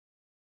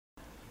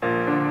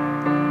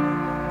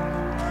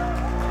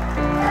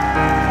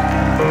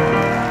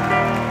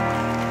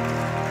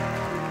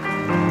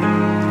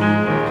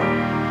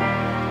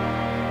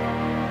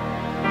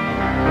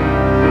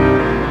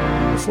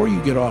before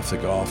you get off the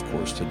golf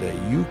course today,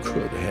 you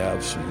could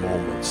have some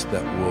moments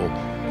that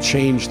will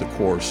change the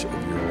course of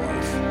your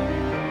life.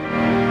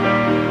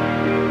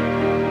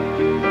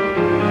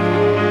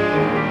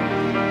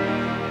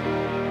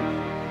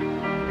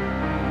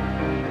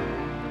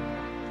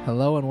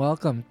 Hello and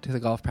welcome to the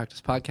Golf Practice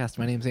Podcast.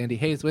 My name is Andy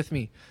Hayes. With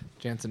me,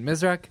 Jantzen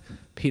Mizrach,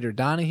 Peter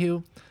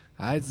Donahue.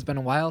 It's been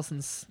a while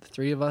since the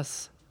three of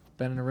us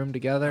been in a room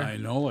together. I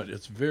know it.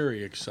 It's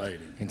very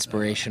exciting.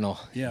 Inspirational.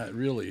 Yeah, it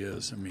really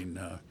is. I mean,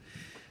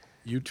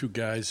 you two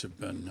guys have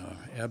been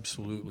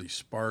absolutely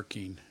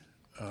sparking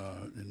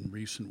in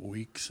recent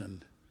weeks,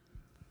 and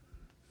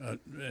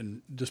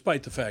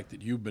despite the fact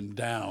that you've been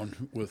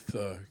down with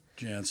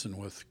Jantzen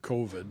with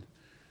COVID,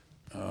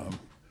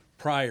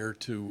 prior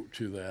to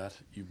that,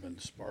 you've been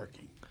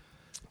sparking.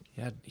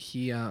 Yeah,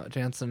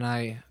 Jantzen and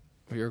I,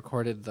 we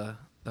recorded the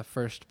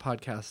first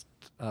podcast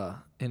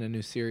in a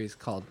new series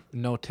called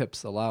No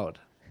Tips Allowed.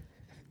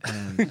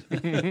 And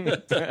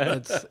it's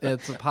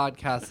a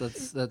podcast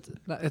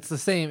it's the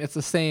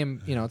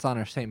same, you know, it's on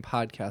our same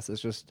podcast.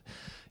 It's just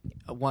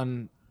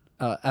one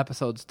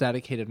episode's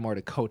dedicated more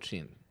to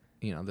coaching,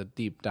 you know, the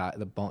deep dive,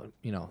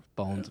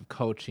 bones of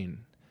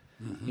coaching.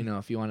 Mm-hmm. You know,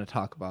 if you want to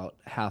talk about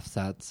half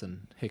sets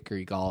and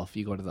hickory golf,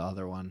 you go to the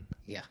other one.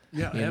 Yeah,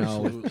 you absolutely.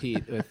 know, with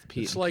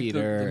Pete, it's like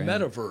Peter, the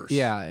metaverse.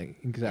 Yeah,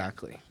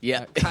 exactly.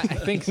 Yeah, I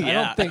think so.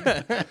 Yeah.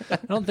 I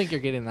don't think you're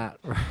getting that.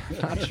 I'm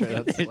not sure.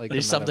 That's like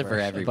there's something for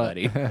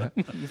everybody. But,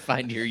 You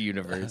find your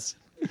universe.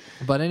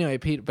 But anyway,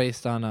 Pete,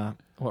 based on what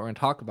we're going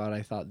to talk about,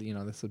 I thought, you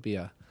know, this would be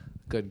a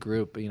good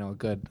group. You know, a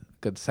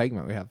good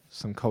segment. We have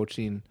some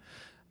coaching,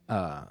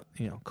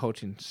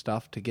 coaching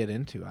stuff to get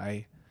into.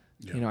 I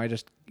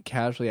just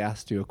casually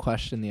asked you a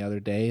question the other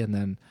day, and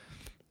then,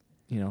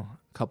 you know,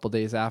 a couple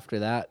days after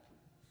that,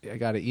 I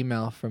got an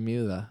email from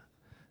you.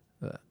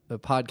 The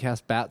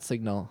podcast bat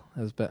signal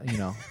has been, you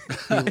know,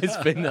 It's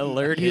been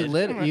alerted. You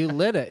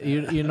lit it.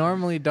 You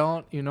normally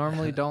don't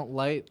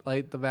light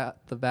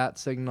the bat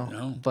signal,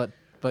 No.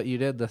 but you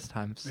did this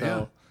time. So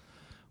Yeah.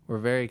 we're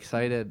very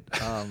excited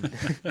for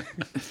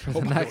the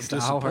Hope I next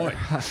don't hour.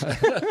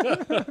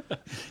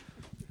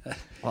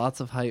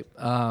 Lots of hype.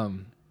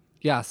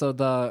 Yeah. So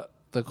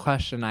the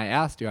question I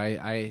asked you,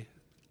 I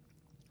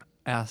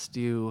asked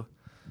you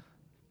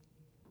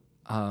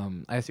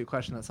a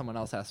question that someone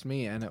else asked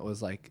me, and it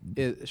was like,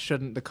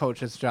 shouldn't the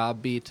coach's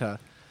job be to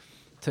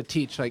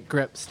teach like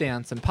grip,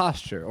 stance, and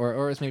posture,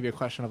 or it's maybe a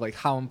question of like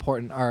how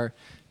important are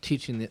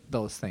teaching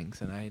those things?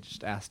 And I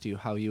just asked you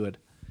how you would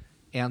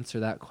answer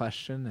that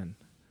question, and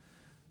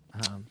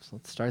so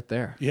let's start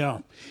there. Yeah.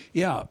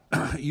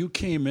 You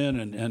came in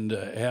and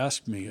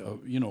asked me,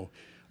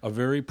 a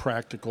very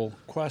practical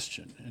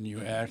question, and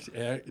you asked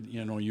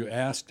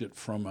it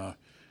from a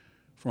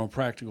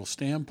practical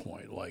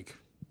standpoint, like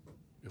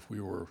if we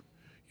were,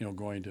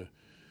 going to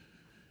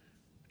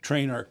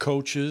train our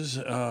coaches,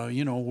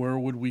 where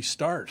would we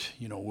start?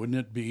 Wouldn't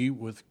it be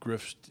with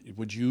grip?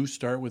 Would you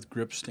start with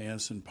grip,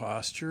 stance, and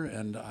posture?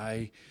 And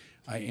I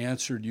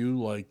answered you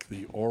like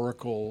the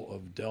Oracle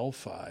of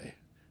Delphi.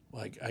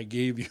 Like I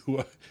gave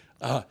you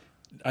I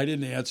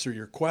didn't answer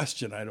your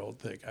question, I don't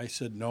think. I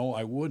said, no,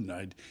 I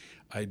wouldn't.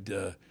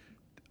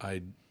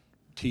 I'd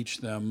teach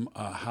them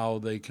how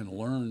they can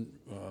learn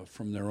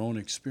from their own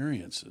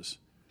experiences,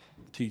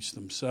 teach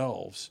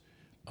themselves,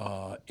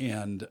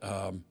 and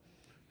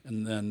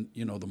then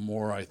the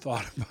more I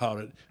thought about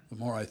it, the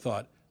more I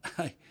thought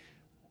I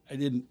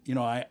didn't.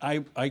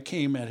 I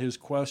came at his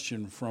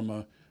question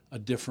from a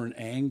different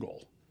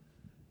angle.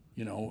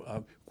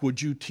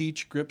 Would you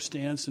teach grip,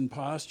 stance, and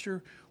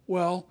posture?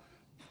 Well,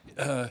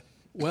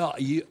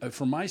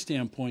 from my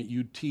standpoint,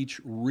 you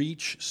teach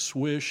reach,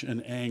 swish,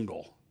 and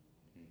angle.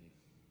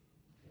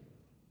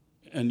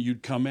 And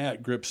you'd come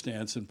at grip,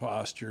 stance, and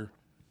posture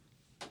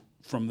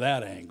from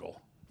that angle,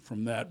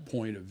 from that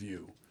point of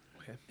view.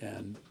 Okay.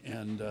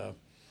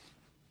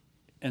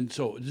 And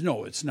so,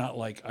 no, it's not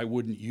like I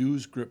wouldn't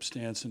use grip,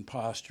 stance, and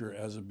posture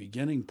as a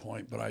beginning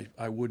point, but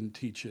I wouldn't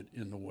teach it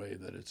in the way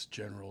that it's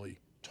generally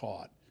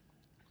taught.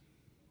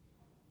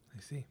 I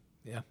see.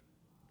 Yeah.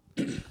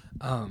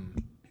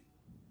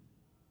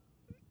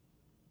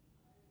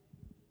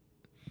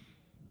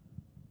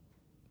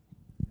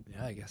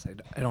 Yeah, I guess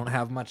I don't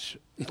have much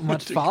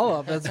follow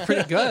up. That's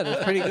pretty good.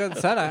 It's pretty good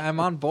set.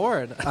 I'm on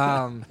board.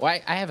 Well, I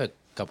have a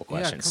couple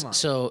questions. come on.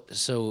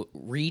 So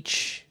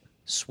reach,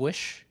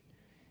 swish,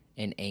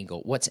 and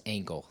angle. What's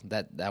angle?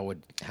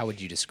 How would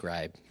you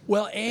describe?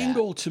 Well,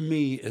 angle to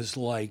me is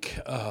like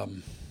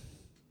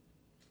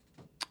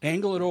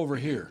angle it over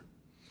here.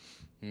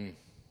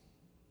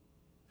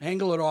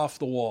 Angle it off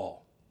the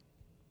wall.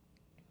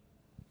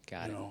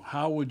 Got it.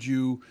 How would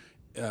you,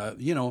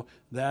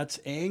 that's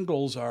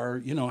angles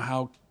are,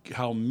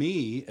 how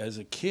me as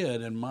a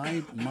kid and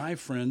my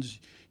friends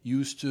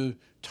used to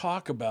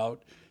talk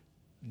about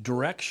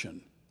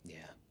direction.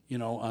 Yeah.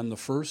 On the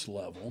first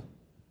level.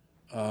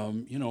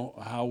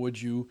 How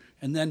would you,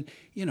 and then,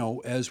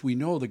 as we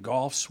know, the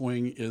golf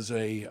swing is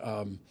a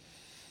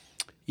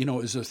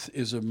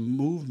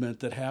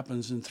movement that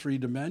happens in 3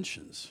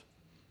 dimensions.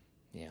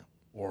 Yeah.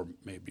 Or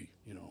maybe,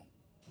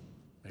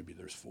 Maybe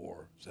there's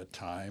 4. Is that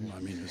time? I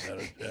mean, is that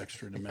an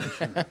extra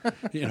dimension?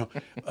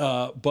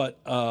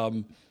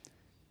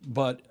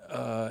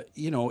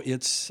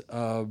 It's.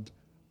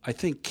 I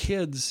think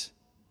kids,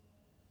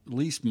 at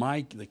least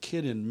the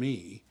kid in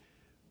me,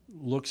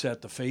 looks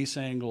at the face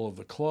angle of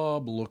the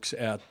club, looks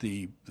at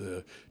the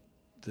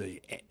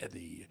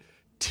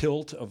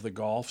tilt of the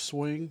golf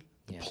swing,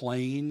 the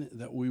plane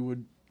that we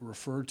would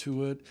refer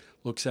to it,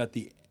 looks at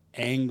the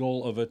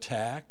angle of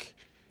attack.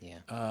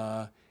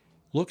 Yeah.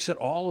 Looks at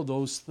all of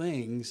those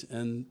things,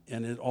 and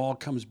it all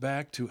comes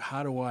back to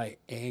how do I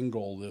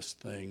angle this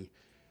thing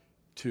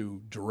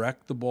to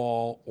direct the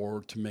ball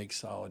or to make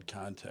solid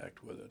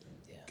contact with it.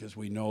 Because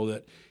we know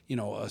that,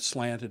 a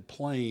slanted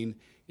plane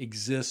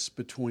exists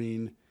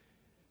between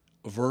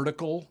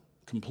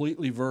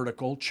completely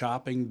vertical,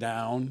 chopping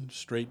down,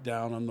 straight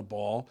down on the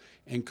ball,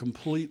 and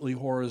completely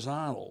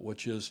horizontal,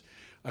 which is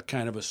a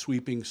kind of a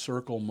sweeping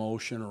circle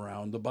motion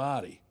around the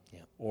body,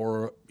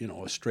 or,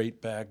 a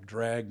straight back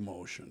drag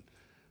motion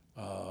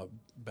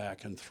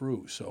back and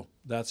through. So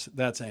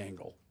that's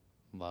angle.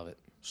 Love it.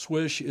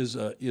 Swish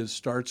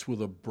starts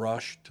with a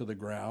brush to the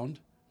ground.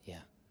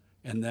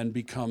 And then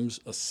becomes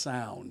a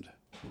sound.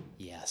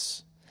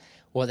 Yes.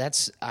 Well,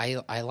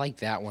 I like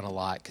that one a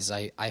lot because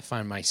I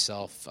find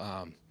myself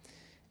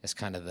as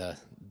kind of the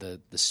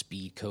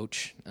speed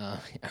coach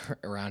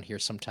around here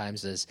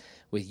sometimes, as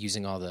with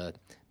using all the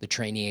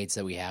training aids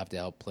that we have to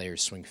help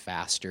players swing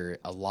faster.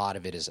 A lot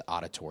of it is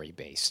auditory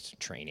based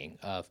training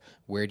of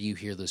where do you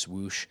hear this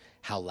whoosh,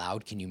 how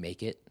loud can you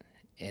make it,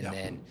 and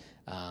then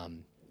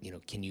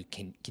can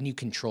you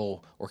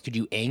control, or could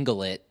you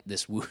angle it,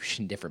 this whoosh,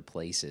 in different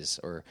places?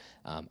 Or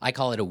I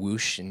call it a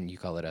whoosh, and you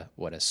call it a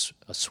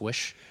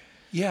swish.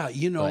 Yeah,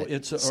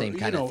 it's a same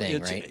kind of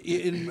thing,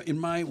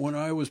 right? When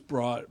I was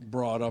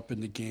brought up in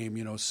the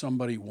game,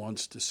 somebody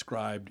once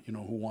described,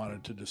 who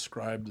wanted to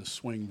describe the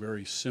swing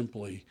very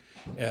simply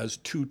as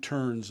 2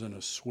 turns and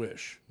a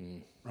swish,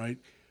 right?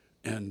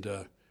 And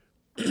at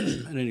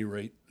any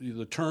rate,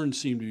 the turns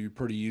seemed to be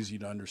pretty easy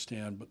to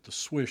understand, but the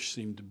swish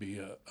seemed to be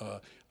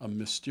a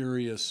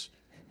mysterious,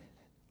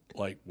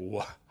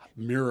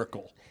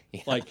 miracle.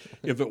 Yeah. Like,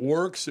 if it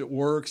works, it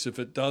works. If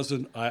it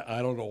doesn't,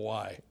 I don't know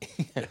why.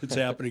 It's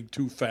happening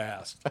too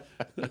fast.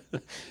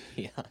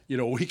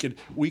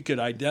 We could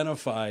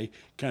identify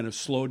kind of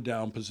slowed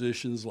down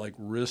positions like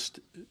wrist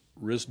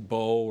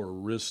bow or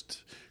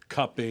wrist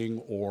cupping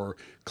or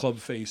club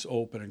face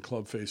open and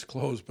club face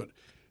closed, but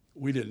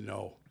we didn't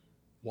know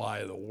why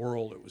in the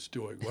world it was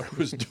doing what it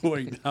was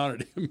doing down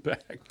at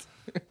impact.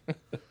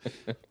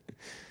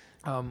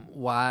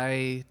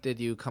 Why did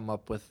you come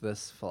up with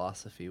this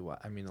philosophy? A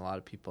lot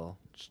of people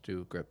just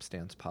do grip,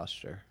 stance,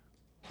 posture.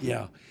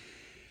 Yeah,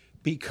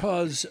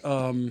 because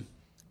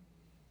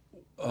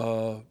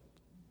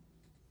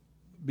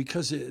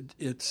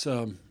it's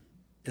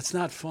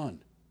not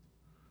fun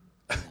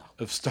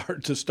to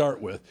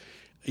start with.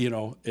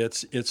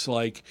 It's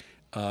like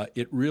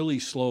it really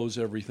slows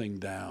everything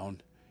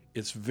down.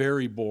 It's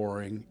very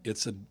boring.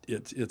 It's an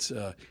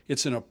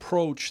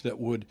approach that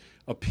would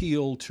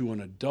appeal to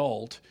an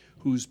adult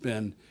who's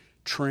been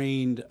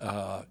trained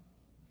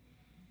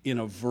in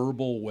a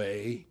verbal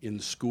way in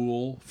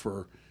school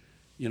for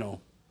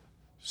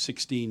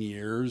 16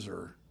 years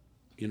or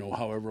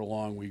however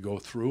long we go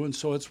through, and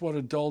so it's what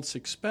adults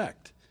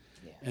expect.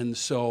 Yeah. And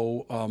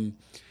so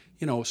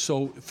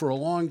so for a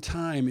long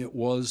time it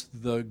was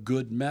the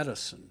good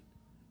medicine.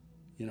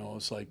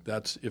 It's like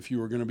if you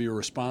were going to be a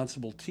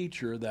responsible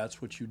teacher,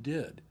 that's what you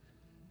did.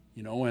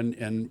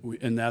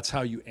 And that's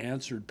how you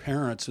answered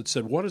parents that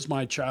said, "What is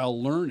my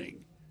child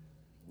learning?"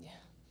 Yeah.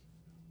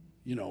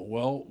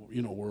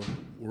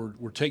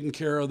 We're taking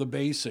care of the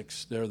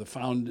basics. They're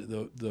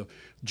the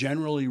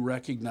generally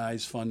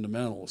recognized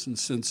fundamentals. And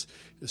since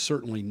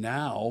certainly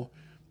now,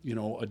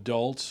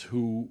 adults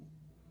who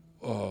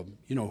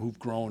who've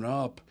grown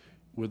up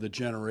with a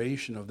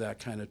generation of that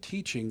kind of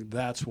teaching,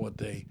 that's what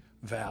they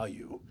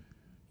value.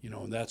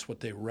 And that's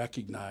what they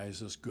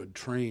recognize as good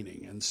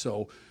training. And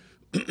so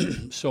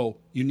so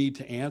you need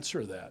to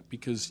answer that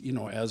because,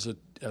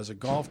 as a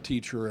golf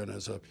teacher and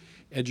as a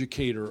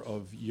educator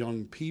of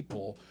young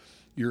people,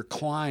 your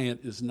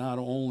client is not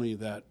only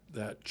that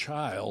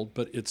child,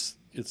 but it's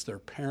their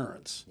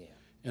parents. Yeah.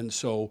 And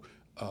so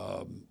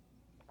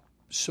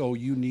so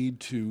you need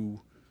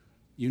to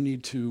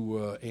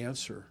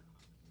answer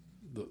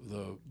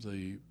the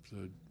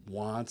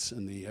wants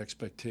and the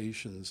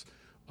expectations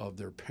of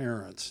their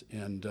parents,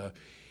 and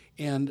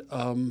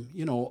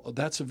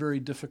that's a very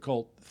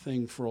difficult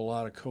thing for a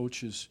lot of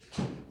coaches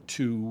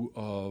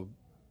to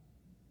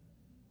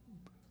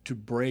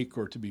break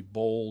or to be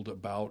bold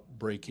about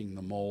breaking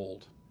the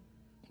mold.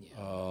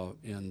 Yeah.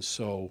 And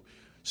so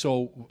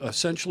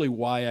essentially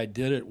why I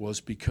did it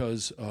was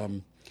because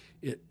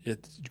it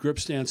grip,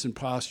 stance, and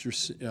posture,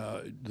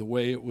 the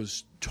way it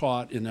was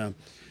taught in a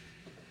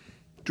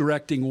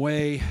directing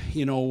way,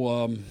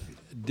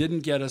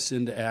 didn't get us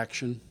into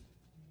action.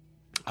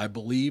 I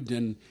believed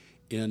in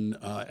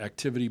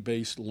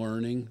activity-based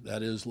learning.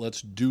 That is,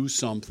 let's do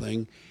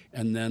something,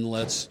 and then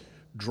let's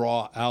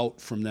draw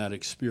out from that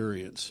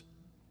experience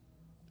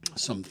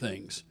some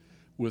things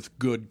with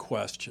good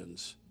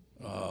questions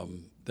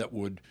that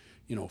would,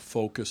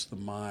 focus the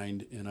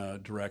mind in a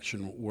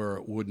direction where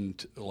it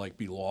wouldn't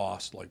be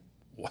lost. Like,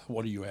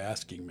 what are you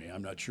asking me?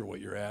 I'm not sure what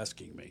you're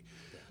asking me.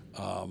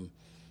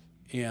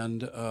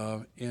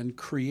 And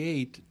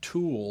create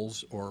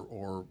tools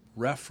or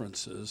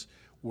references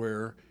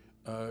where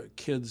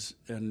kids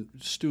and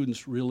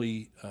students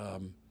really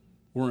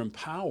were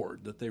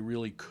empowered, that they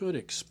really could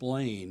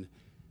explain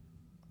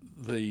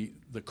the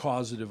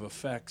causative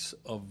effects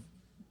of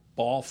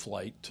ball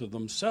flight to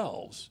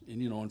themselves,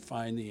 and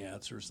find the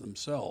answers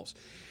themselves.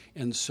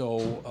 And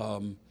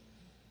so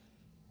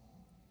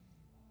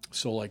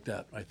like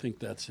that, I think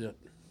that's it.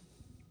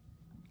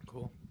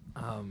 Cool.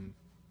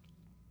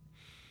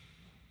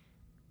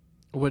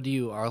 Would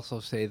you also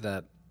say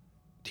that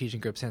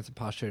teaching grip, stance, and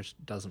postures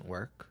doesn't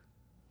work?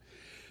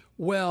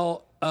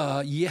 Well,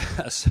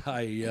 yes,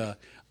 I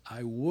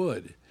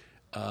would.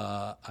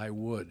 I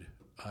would.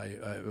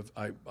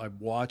 I've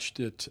watched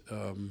it.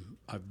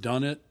 I've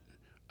done it.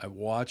 I've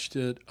watched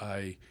it.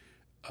 I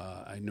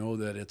know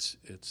that it's.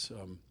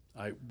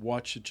 I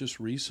watched it just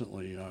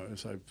recently,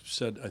 as I've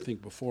said, I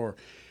think before.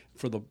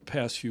 For the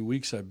past few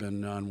weeks, I've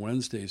been on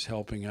Wednesdays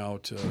helping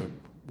out a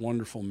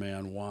wonderful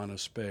man, Juan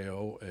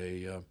Espeo,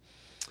 a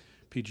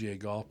PGA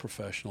golf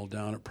professional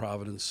down at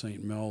Providence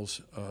St.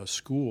 Mel's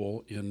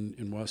School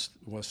in west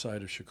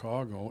side of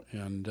Chicago,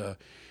 and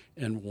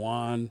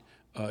Juan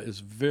is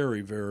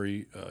very,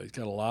 very. He's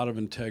got a lot of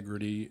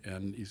integrity,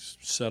 and he's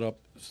set up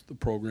the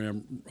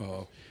program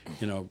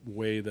in a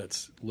way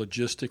that's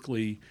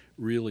logistically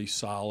really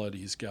solid.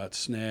 He's got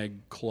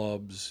snag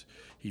clubs.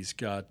 He's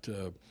got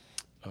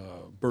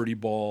birdie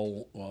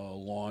ball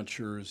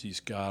launchers. He's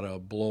got a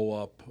blow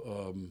up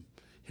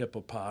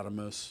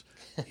hippopotamus.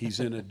 He's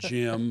in a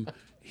gym.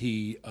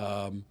 He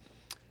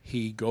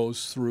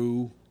goes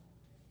through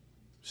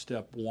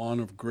step 1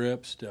 of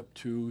grip, step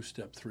 2,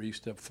 step 3,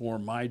 step 4.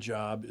 My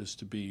job is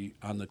to be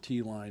on the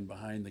tee line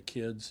behind the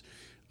kids,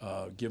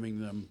 giving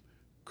them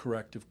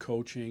corrective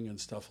coaching and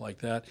stuff like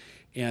that.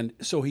 And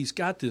so he's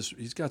got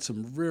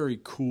some very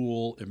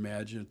cool,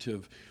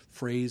 imaginative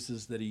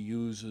phrases that he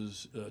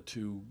uses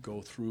to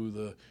go through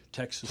the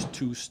Texas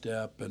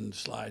two-step and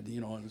slide,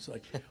 and it's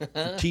like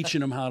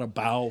teaching them how to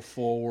bow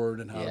forward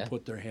and how to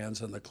put their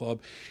hands on the club.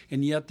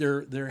 And yet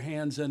their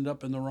hands end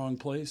up in the wrong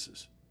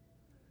places.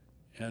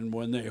 And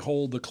when they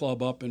hold the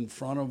club up in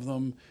front of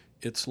them,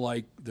 it's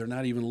like they're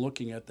not even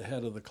looking at the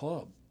head of the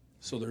club.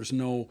 So there's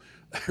no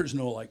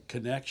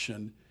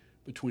connection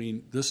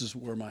between this is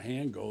where my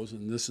hand goes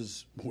and this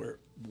is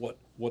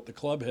what the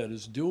club head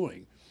is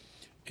doing.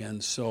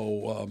 And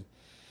so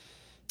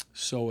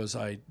as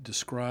I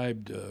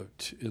described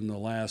in the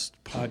last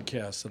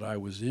podcast that I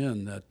was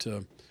in, that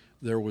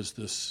there was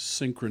this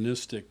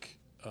synchronistic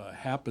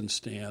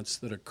happenstance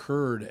that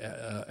occurred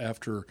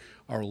after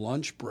our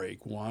lunch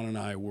break. Juan and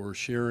I were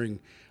sharing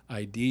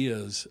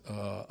ideas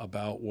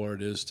about what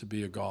it is to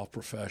be a golf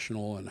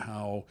professional and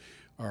how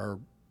our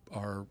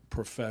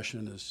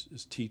profession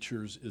as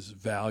teachers is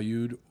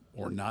valued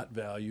or not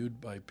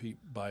valued by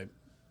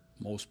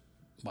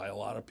a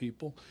lot of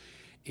people,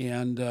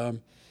 and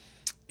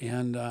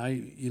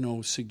I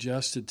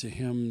suggested to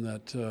him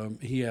that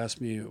he asked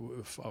me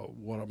if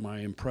what my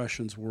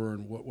impressions were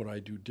and what would I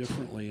do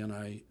differently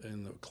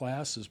in the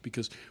classes,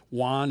 because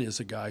Juan is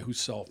a guy who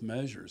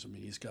self-measures. I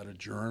mean, he's got a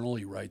journal.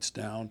 He writes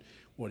down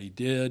what he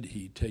did.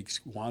 He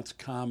wants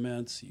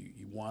comments.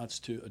 He wants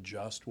to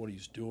adjust what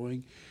he's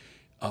doing.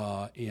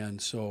 And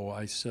so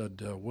I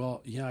said,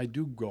 well, yeah, I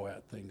do go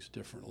at things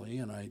differently.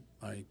 And I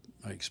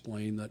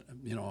explained that,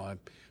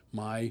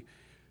 my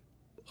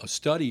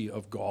study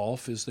of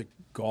golf is that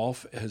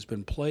golf has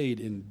been played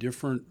in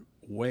different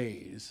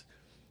ways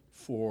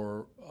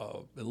for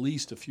at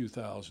least a few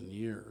thousand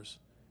years,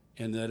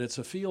 and that it's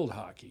a field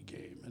hockey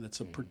game, and it's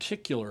a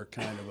particular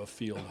kind of a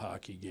field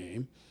hockey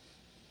game,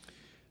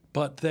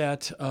 but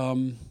that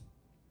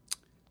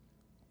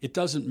it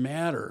doesn't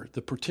matter.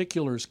 The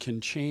particulars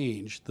can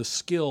change. The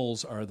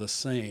skills are the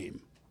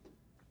same.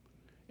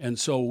 And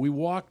so we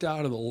walked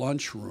out of the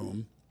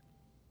lunchroom,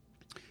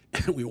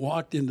 and we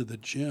walked into the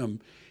gym,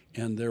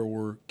 and there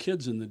were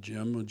kids in the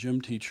gym. A gym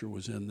teacher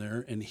was in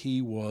there, and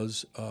he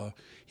was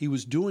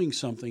doing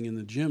something in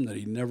the gym that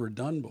he'd never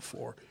done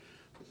before,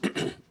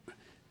 and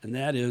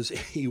that is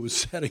he was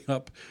setting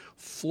up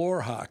floor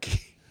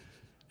hockey.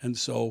 And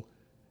so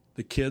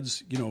the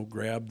kids,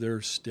 grabbed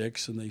their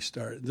sticks and they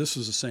started. This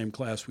was the same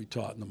class we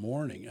taught in the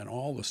morning, and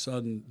all of a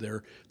sudden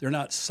they're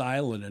not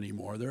silent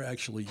anymore. They're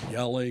actually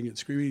yelling and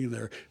screaming, and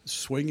they're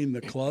swinging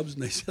the clubs.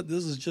 And they said,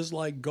 "This is just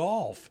like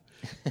golf."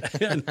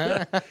 and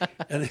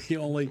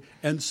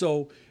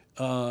so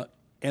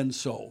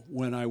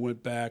when I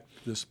went back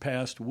this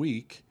past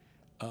week,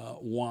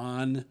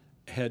 Juan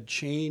had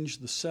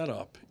changed the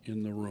setup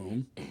in the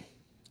room.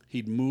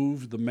 He'd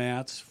moved the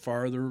mats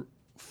farther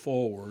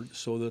forward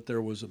so that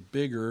there was a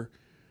bigger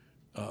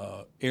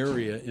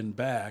area in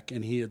back,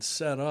 and he had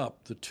set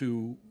up the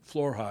 2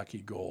 floor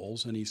hockey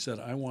goals, and he said,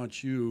 "I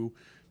want you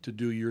to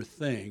do your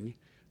thing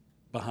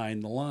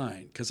behind the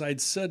line. Because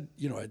I'd said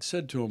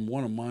to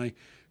him,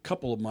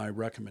 couple of my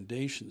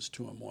recommendations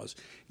to him was,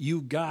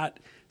 you've got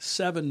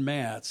 7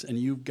 mats and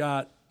you've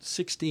got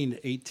 16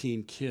 to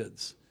 18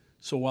 kids.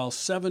 So while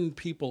 7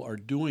 people are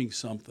doing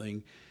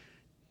something,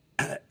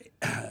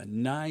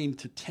 9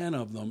 to 10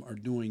 of them are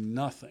doing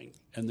nothing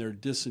and they're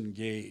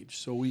disengaged.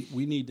 So we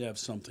need to have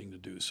something to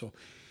do.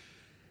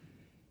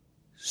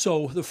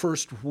 So the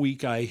first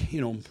week I,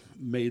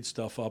 made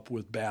stuff up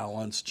with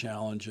balance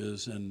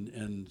challenges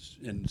and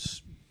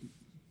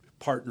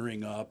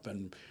partnering up,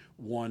 and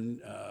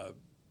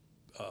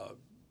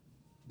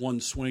one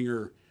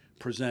swinger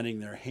presenting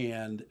their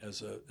hand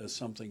as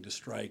something to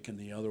strike, and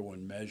the other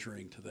one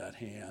measuring to that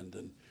hand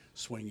and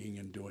swinging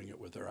and doing it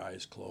with their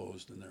eyes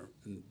closed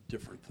and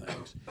different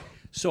things.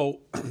 So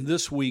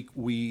this week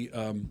we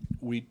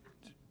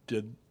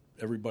did.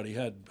 Everybody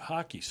had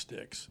hockey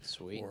sticks.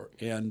 Sweet.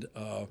 And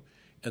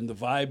the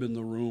vibe in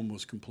the room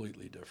was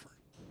completely different.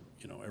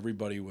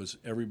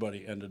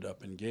 Everybody ended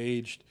up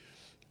engaged.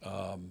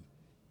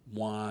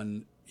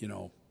 Juan,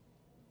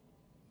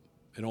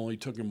 it only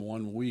took him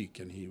 1 week,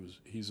 and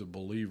he's a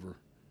believer,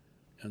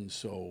 and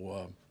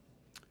so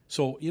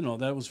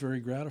that was very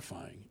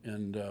gratifying,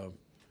 and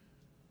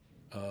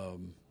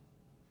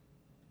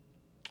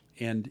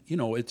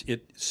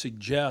it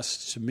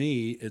suggests to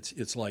me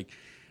it's like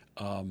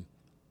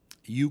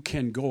you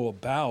can go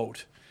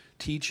about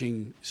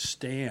teaching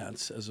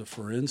stance as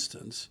for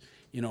instance,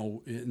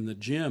 in the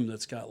gym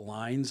that's got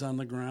lines on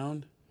the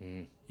ground.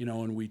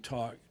 And we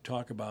talk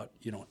about,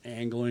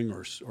 angling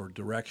or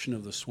direction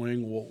of the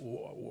swing.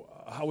 Well,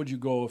 how would you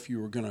go if you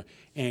were going to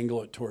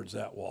angle it towards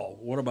that wall?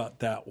 What about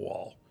that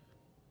wall?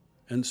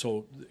 And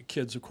so the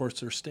kids, of course,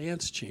 their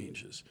stance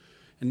changes.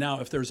 And now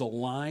if there's a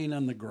line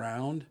on the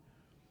ground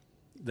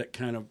that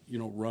kind of,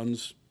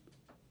 runs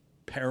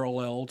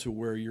parallel to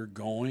where you're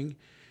going,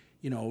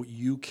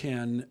 you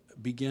can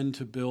begin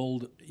to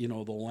build,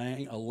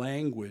 a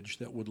language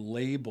that would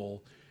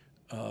label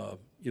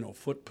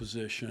foot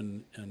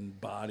position and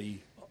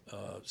body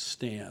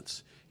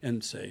stance,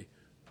 and say,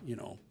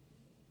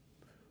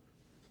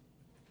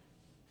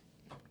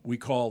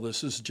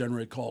 this is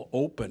generally called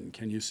open.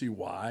 Can you see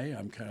why?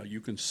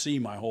 You can see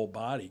my whole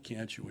body,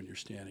 can't you, when you're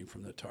standing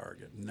from the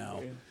target? And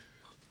now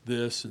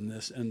this and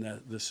this and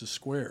that, this is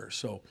square.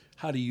 So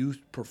how do you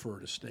prefer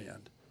to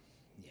stand?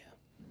 Yeah.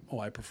 Oh,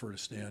 I prefer to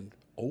stand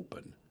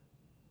open.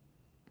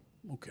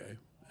 Okay.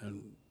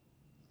 And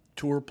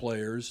tour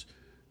players,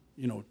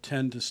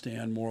 tend to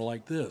stand more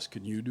like this.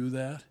 Can you do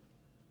that?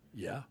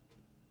 Yeah.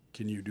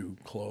 Can you do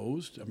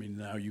closed? I mean,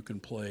 now you can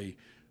play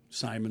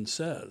Simon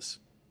Says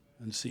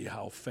and see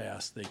how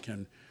fast they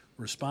can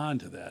respond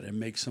to that and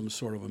make some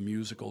sort of a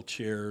musical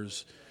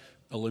chairs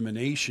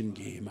elimination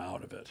game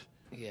out of it.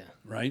 Yeah.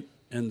 Right?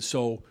 And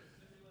so,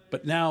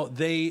 but now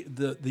the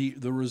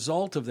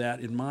result of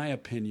that, in my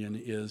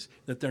opinion, is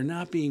that they're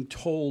not being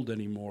told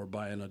anymore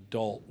by an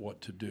adult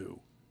what to do.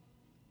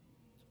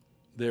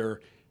 They're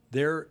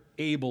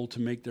able to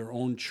make their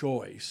own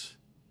choice,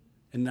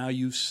 and now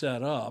you've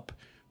set up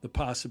the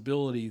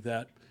possibility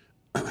that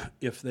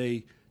if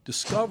they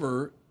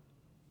discover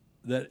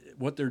that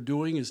what they're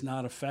doing is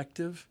not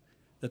effective,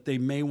 that they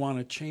may want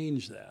to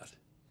change that.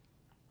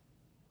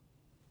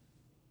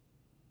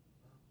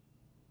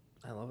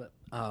 I love it.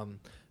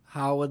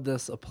 How would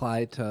this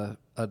apply to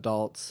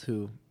adults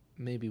who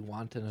maybe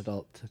want an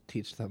adult to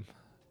teach them?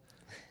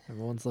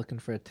 Everyone's looking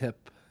for a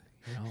tip,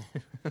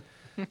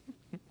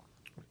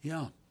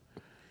 Yeah.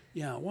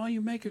 Yeah, well,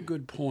 you make a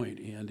good point,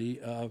 Andy.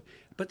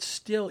 But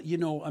still,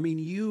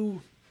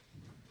 you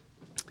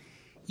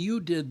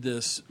did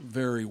this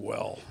very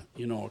well,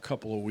 a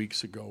couple of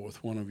weeks ago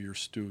with one of your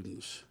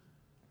students.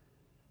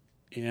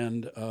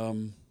 And,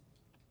 and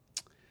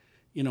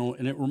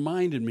it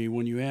reminded me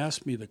when you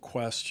asked me the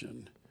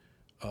question,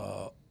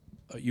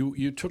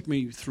 you took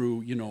me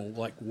through,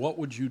 what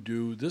would you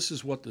do? This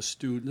is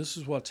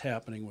what's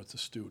happening with the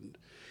student.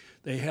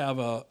 They have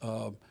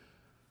a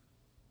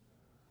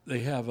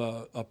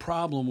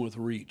problem with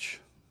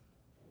reach.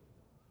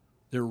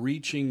 They're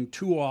reaching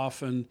too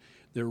often.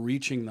 They're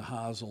reaching the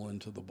hosel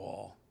into the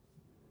ball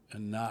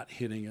and not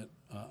hitting it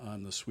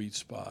on the sweet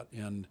spot.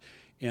 And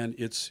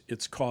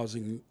it's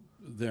causing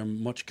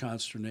them much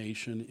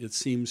consternation. It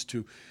seems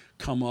to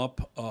come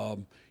up,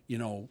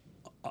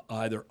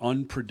 either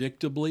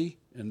unpredictably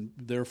and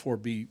therefore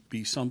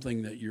be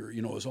something that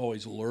is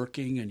always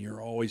lurking, and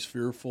you're always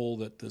fearful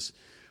that this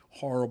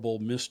horrible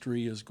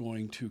mystery is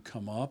going to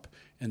come up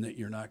and that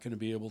you're not going to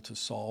be able to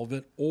solve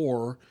it,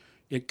 or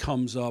it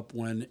comes up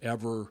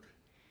whenever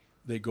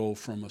they go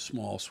from a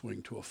small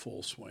swing to a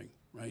full swing,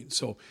 right?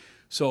 So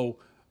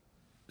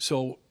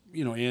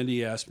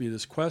Andy asked me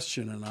this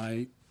question, and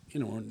I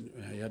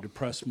had to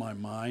press my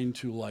mind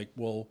to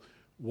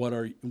what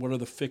are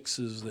the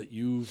fixes that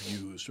you've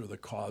used, or the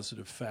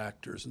causative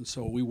factors? And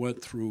so we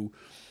went through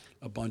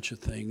a bunch of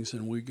things,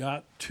 and we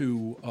got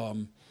to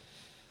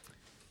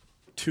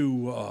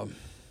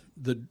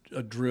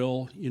a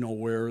drill,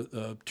 where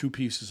 2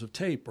 pieces of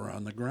tape are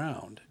on the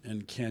ground,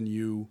 and can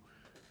you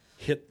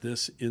hit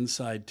this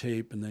inside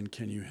tape, and then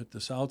can you hit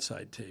this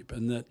outside tape?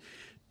 And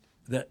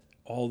that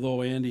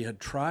although Andy had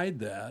tried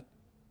that,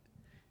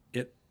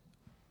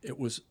 it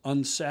was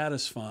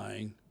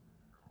unsatisfying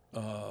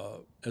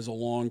as a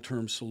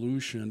long-term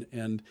solution,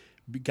 and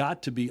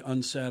got to be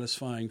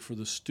unsatisfying for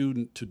the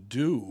student to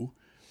do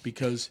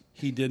because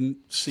he didn't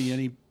see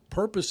any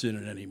purpose in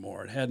it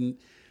anymore. It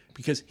hadn't,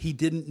 because he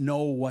didn't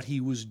know what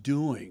he was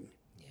doing.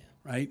 Yeah.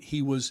 Right?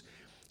 He was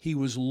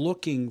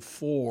looking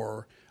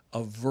for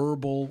a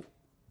verbal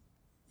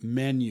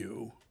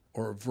menu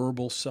or a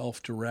verbal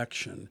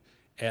self-direction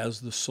as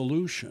the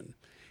solution,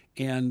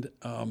 and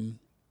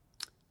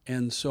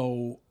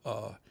so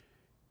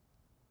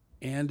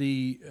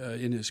Andy,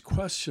 in his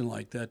question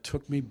like that,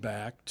 took me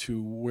back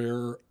to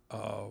where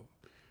I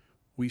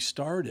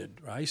started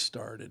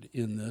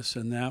in this,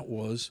 and that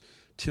was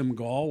Tim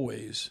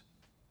Galway's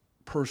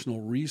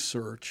personal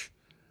research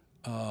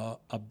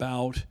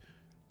about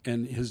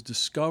and his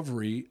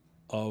discovery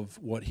of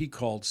what he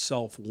called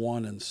self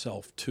one and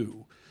self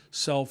two.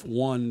 Self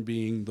one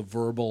being the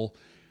verbal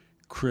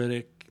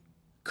critic,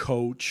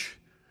 coach,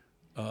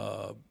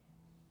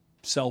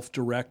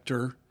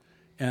 self-director,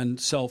 and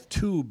self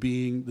two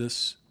being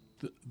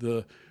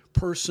the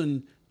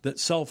person that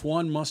self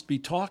one must be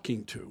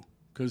talking to,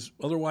 because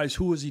otherwise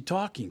who is he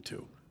talking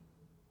to?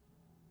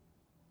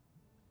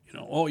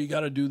 Oh, you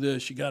got to do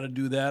this, you got to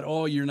do that.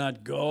 Oh, you're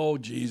not go.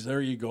 Geez,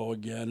 there you go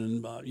again,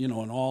 and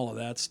and all of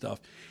that stuff.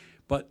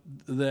 But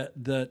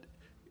that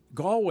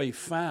Galway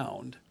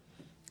found,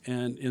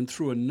 and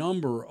through a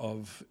number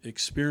of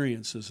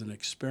experiences and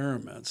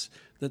experiments,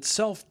 that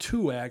self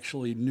two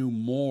actually knew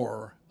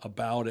more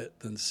about it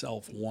than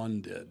self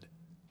one did.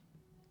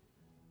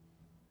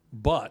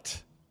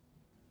 But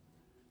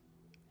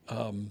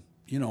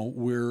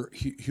we're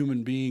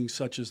human beings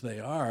such as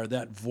they are.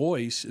 That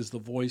voice is the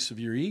voice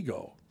of your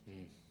ego.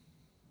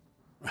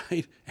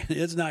 Right? And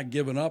it's not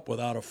given up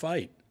without a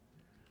fight.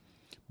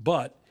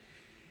 But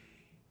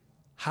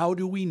how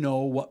do we know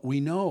what we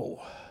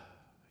know?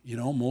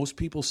 Most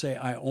people say,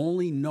 I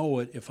only know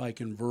it if I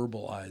can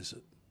verbalize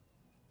it.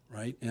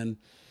 Right? And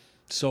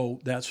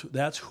so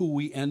that's who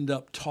we end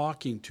up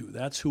talking to.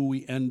 That's who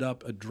we end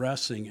up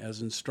addressing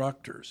as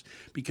instructors,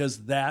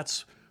 because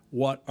that's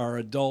what our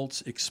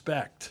adults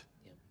expect.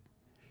 Yep.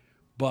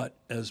 But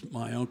as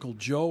my Uncle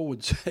Joe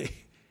would say,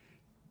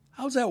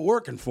 how's that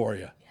working for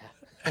you?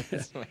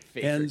 That's my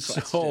favorite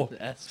question to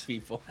ask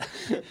people.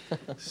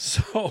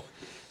 So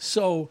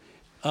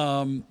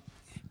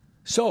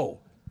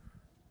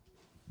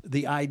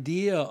the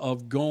idea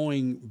of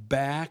going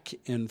back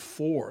and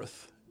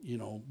forth,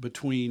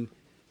 between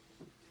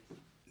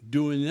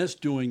doing this,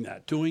 doing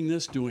that, doing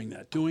this, doing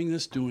that, doing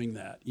this, doing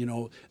that,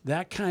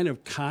 that kind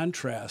of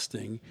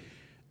contrasting,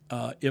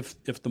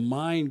 if the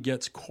mind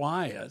gets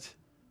quiet,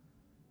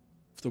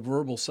 the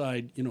verbal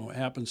side,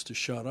 happens to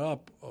shut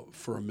up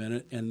for a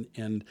minute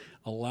and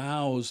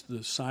allows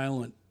the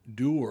silent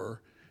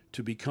doer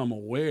to become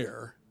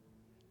aware,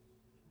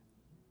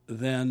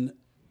 then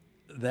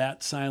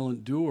that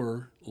silent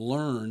doer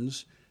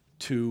learns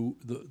to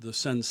the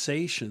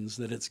sensations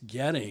that it's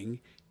getting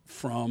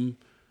from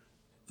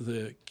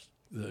the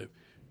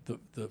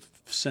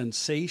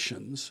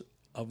sensations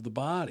of the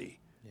body.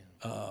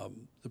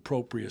 The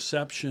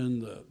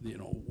proprioception,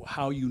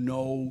 how you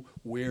know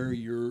where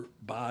your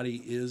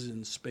body is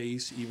in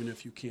space, even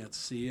if you can't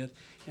see it,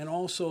 and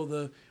also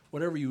the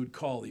whatever you would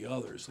call the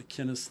others, the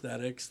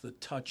kinesthetics, the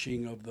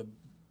touching of the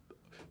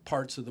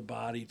parts of the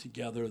body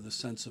together, the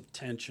sense of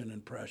tension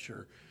and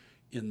pressure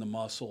in the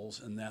muscles,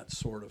 and that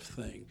sort of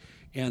thing.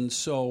 And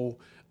so,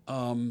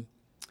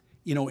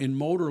 in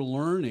motor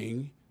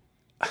learning,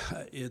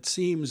 it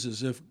seems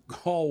as if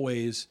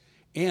Galway's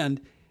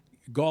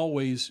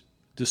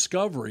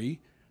discovery,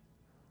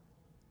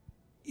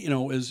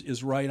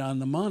 is right on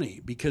the money,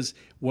 because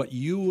what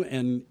you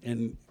and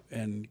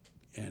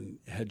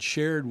had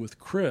shared with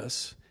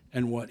Chris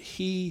and what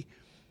he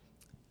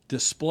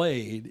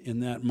displayed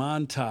in that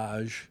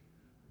montage,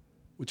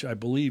 which I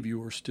believe you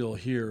were still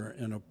here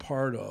and a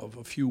part of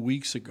a few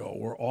weeks ago,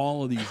 where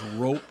all of these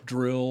rope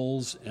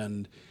drills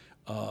and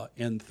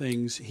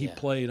things he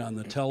played on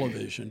the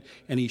television,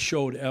 and he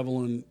showed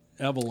Evelyn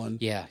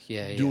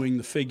doing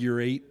the figure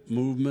eight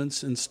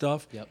movements and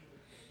stuff. Yep.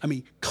 I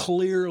mean,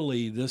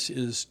 clearly this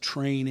is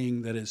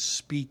training that is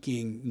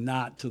speaking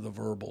not to the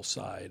verbal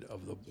side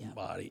of the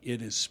body.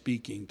 It is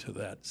speaking to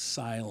that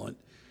silent.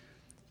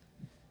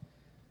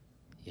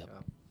 Yep.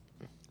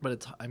 But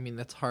it's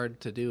hard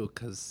to do,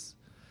 because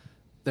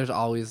there's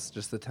always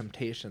just the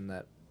temptation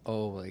that,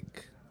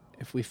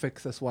 if we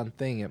fix this one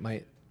thing, it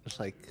might just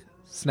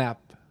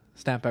snap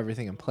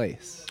everything in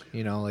place.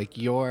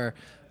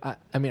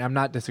 I'm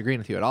not disagreeing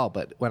with you at all,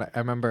 but when I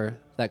remember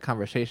that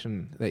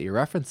conversation that you're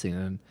referencing,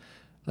 and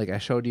I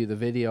showed you the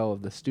video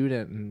of the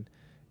student, and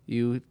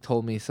you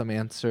told me some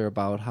answer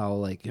about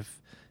how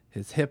if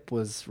his hip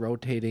was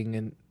rotating,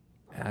 and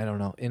I don't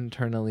know,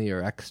 internally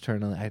or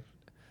externally. I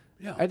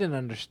didn't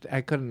understand.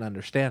 I couldn't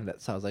understand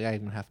it, so I was like, I'm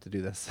gonna have to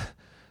do this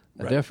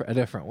a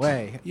different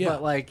way. Yeah.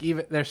 But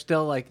even they're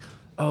still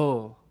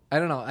I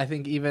don't know. I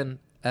think even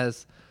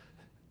as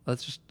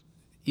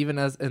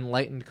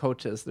enlightened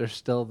coaches, there's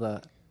still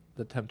the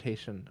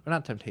temptation, or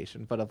not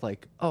temptation, but of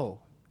like, oh,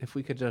 if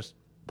we could just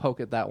poke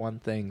at that one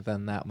thing,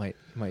 then that might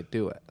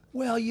do it.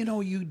 Well,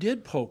 you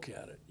did poke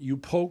at it. You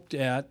poked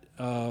at,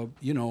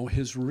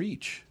 his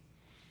reach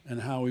and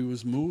how he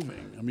was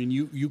moving. I mean,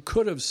 you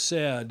could have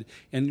said,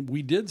 and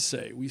we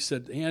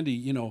said,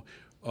 Andy,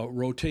 a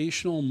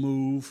rotational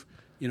move,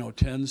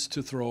 tends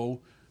to throw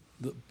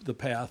the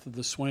path of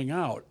the swing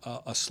out.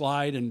 A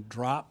slide and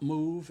drop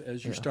move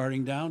as you're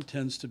starting down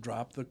tends to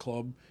drop the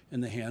club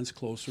and the hands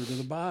closer to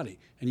the body.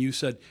 And you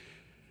said,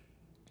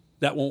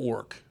 that won't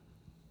work.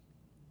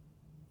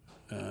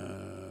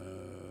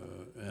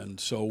 And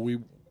so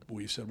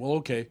we said, well,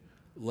 okay,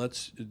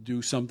 let's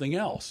do something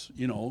else.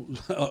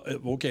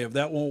 Okay, if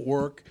that won't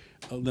work,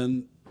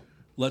 then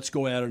let's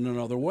go at it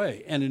another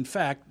way. And in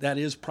fact, that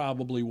is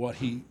probably what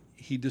he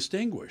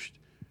distinguished,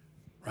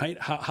 right?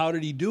 How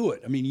did he do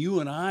it? I mean, you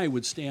and I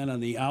would stand on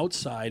the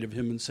outside of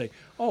him and say,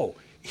 oh,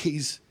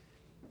 he's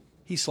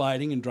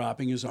sliding and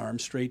dropping his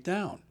arms straight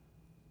down.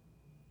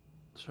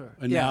 Sure.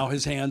 And now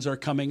his hands are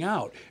coming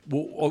out.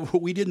 Well,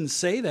 we didn't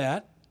say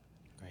that.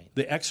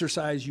 The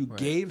exercise you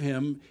gave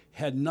him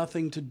had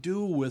nothing to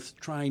do with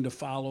trying to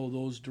follow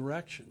those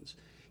directions.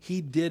 He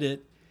did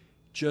it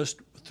just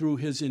through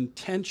his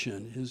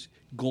intention, his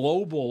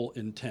global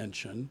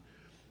intention,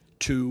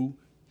 to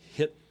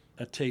hit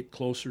a tape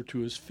closer to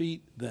his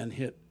feet than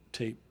hit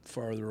tape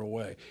farther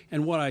away.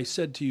 And what I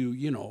said to you,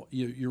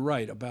 you're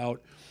right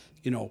about,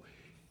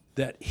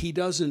 that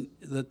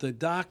that the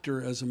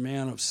doctor, as a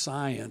man of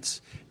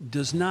science,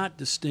 does not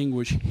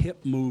distinguish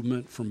hip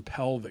movement from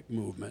pelvic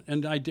movement.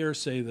 And I dare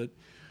say that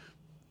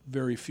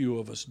very few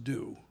of us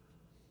do.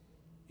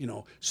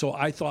 So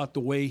I thought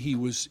the way he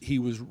was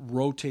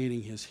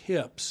rotating his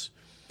hips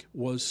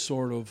was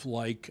sort of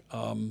like,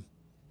 how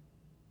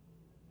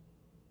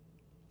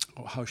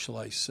shall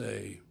I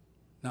say,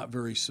 not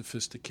very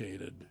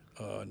sophisticated,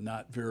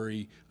 not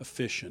very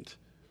efficient,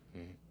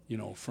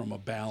 from a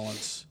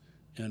balance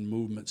and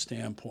movement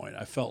standpoint.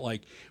 I felt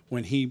like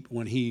when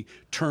he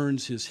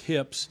turns his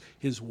hips,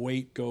 his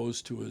weight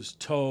goes to his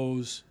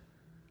toes,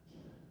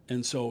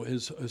 and so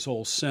his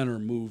whole center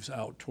moves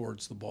out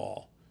towards the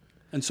ball.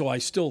 And so I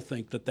still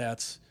think that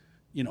that's,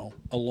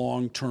 a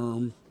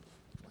long-term,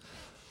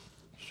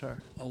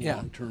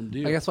 long-term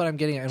deal. I guess what I'm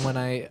getting at,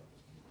 and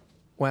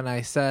when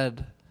I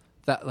said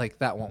that, like,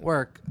 that won't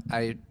work,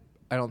 I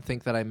don't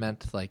think that I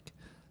meant like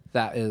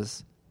that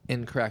is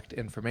incorrect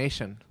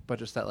information, but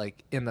just that,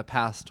 like, in the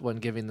past, when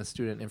giving the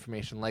student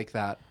information like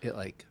that, it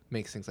like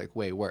makes things like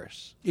way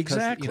worse.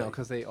 Exactly.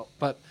 Because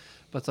but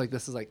it's like,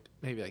 this is like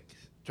maybe like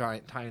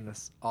tying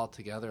this all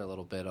together a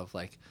little bit of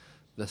like,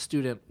 the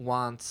student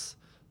wants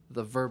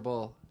the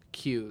verbal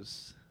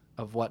cues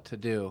of what to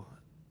do.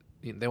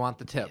 They want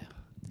the tip,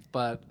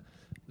 but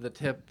the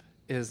tip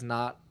is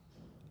not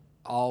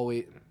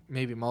always,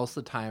 maybe most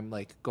of the time,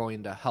 like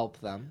going to help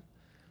them.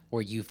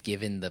 Or you've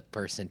given the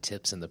person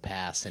tips in the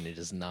past and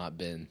it's not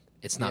been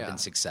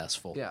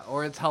successful. Yeah,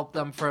 or it's helped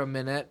them for a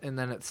minute and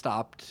then it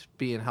stopped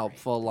being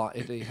helpful.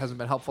 It hasn't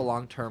been helpful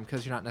long term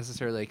because you're not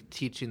necessarily like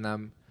teaching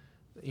them.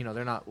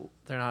 They're not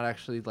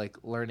actually like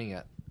learning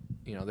it.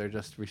 They're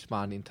just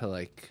responding to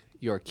like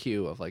your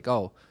cue of like,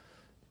 oh,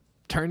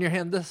 turn your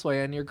hand this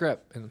way on your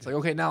grip, and it's like,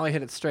 okay, now I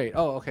hit it straight.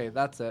 Oh, okay,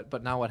 that's it.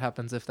 But now what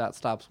happens if that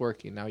stops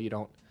working? Now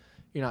you're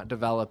not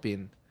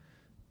developing,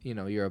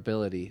 your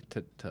ability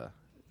to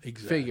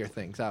figure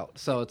things out.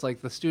 So it's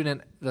like the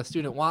student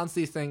wants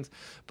these things,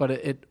 but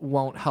it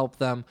won't help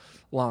them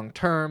long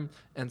term.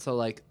 And so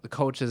like the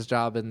coach's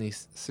job in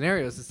these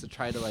scenarios is to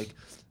try to like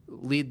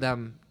lead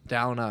them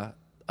down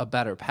a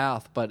better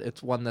path, but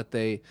it's one that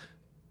they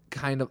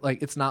kind of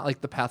like, it's not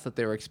like the path that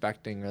they were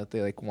expecting or that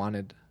they like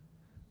wanted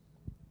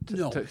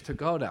to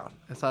go down.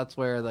 And so that's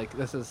where like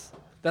that's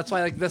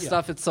why like this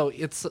stuff, it's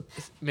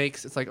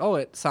like, oh,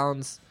 it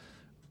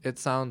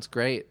sounds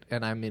great,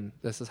 and I mean,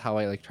 this is how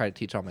I like try to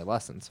teach all my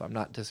lessons. So I'm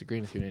not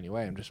disagreeing with you in any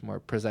way. I'm just more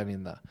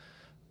presenting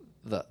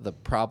the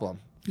problem.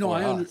 No,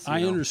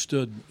 I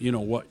understood,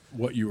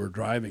 what you were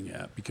driving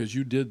at, because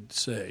you did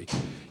say,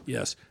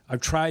 yes, I've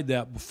tried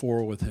that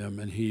before with him,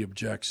 and he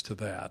objects to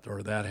that,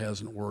 or that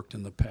hasn't worked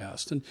in the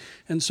past,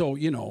 and so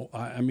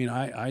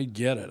I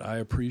get it. I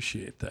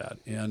appreciate that,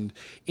 and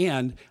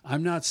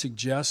I'm not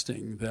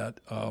suggesting that.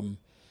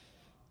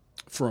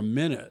 For a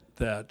minute,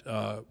 that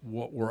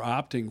what we're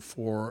opting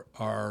for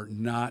are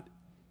not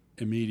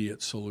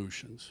immediate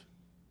solutions,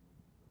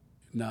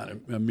 not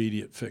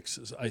immediate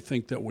fixes. I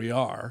think that we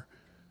are.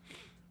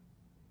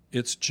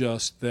 It's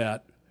just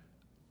that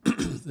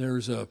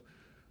there's a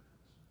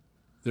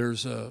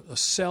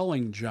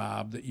selling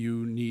job that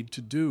you need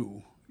to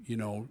do,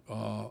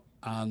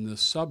 on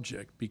this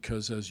subject,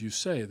 because, as you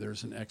say,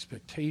 there's an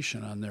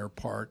expectation on their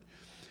part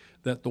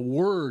that the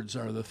words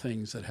are the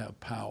things that have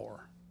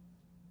power.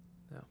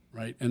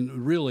 Right,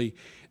 and really,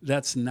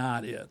 that's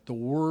not it. The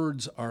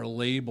words are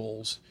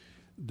labels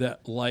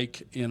that,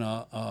 like in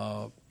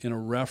a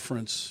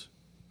reference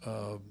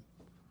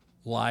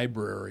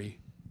library,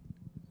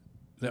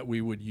 that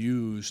we would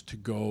use to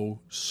go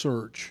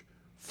search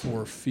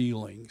for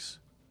feelings.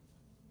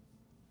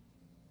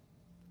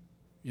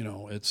 You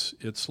know,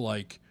 it's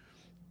like,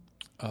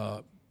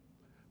 but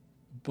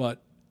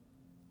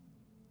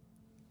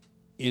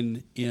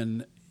in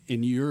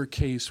your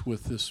case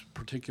with this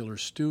particular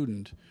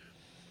student,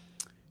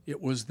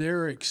 it was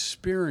their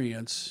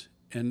experience,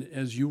 and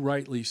as you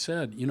rightly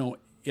said, you know,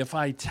 if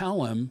I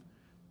tell him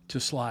to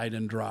slide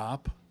and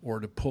drop or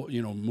to pull,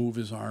 you know, move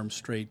his arm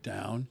straight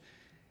down,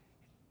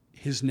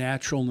 his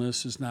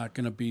naturalness is not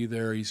going to be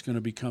there. He's going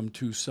to become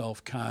too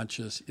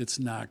self-conscious. It's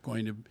not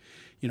going to,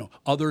 you know,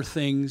 other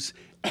things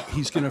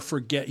he's going to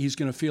forget. He's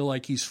going to feel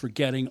like he's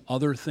forgetting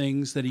other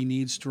things that he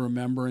needs to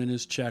remember in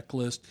his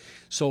checklist.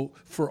 So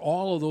for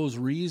all of those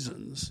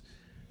reasons,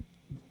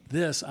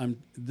 this,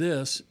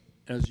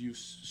 as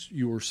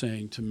you were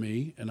saying to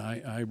me, and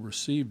I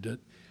received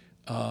it,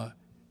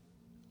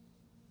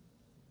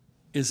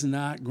 is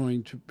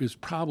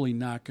probably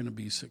not going to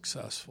be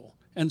successful.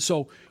 And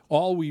so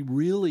all we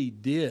really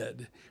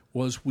did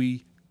was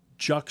we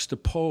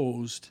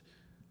juxtaposed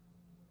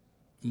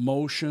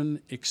motion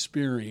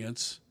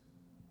experience,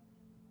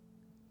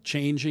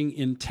 changing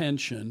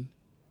intention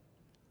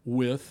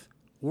with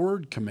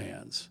word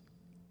commands,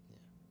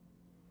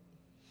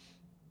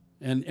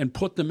 and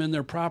put them in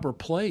their proper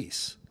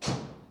place.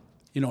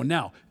 You know,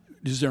 now,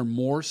 is there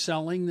more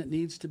selling that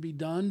needs to be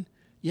done?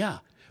 Yeah,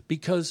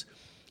 because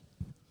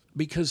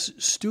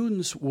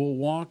students will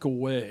walk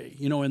away,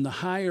 you know, in the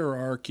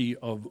hierarchy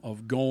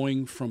of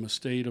going from a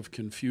state of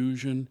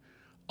confusion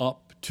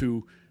up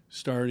to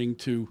starting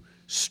to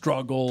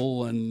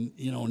struggle and,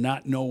 you know,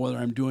 not know whether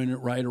I'm doing it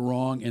right or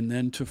wrong, and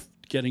then to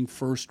getting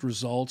first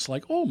results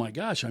like, oh my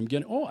gosh,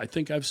 I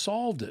think I've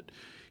solved it.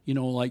 You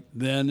know, like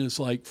then is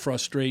like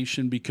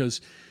frustration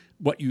because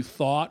what you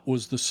thought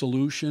was the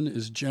solution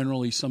is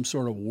generally some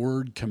sort of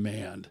word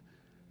command,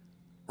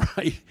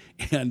 right?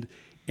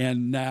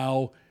 And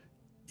now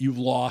you've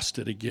lost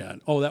it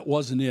again. Oh, that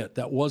wasn't it.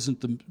 That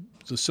wasn't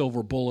the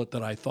silver bullet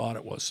that I thought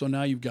it was. So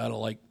now you've got to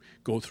like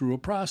go through a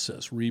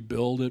process,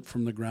 rebuild it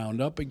from the ground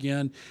up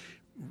again,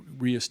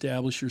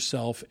 reestablish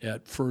yourself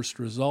at first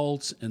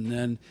results, and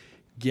then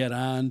get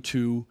on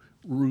to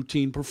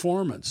routine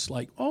performance.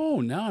 Like,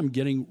 oh, now I'm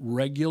getting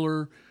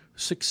regular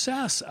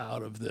success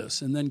out of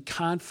this. And then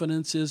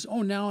confidence is,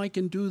 oh, now I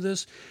can do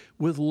this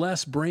with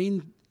less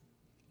brain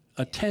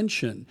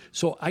attention.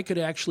 So I could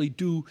actually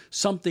do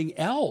something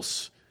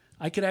else.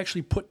 I could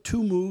actually put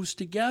two moves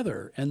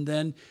together and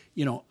then,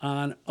 you know,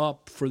 on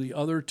up for the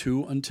other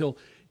two until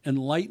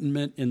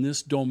enlightenment in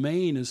this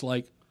domain is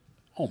like,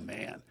 oh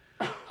man,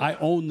 I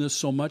own this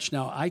so much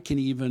now. I can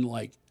even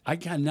I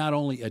can not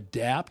only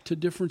adapt to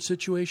different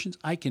situations,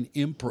 I can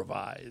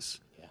improvise.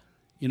 Yeah.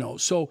 You know,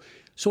 so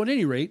at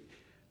any rate,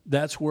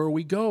 that's where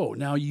we go.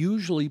 Now,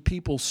 usually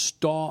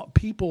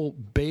people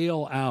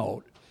bail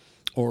out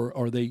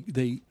or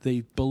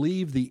they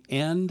believe the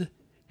end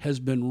has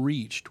been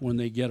reached when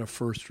they get a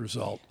first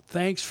result.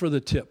 Thanks for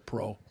the tip,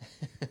 Pro.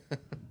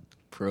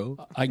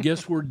 I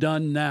guess we're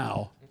done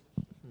now.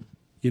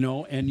 You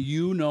know,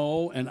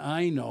 and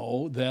I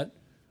know that,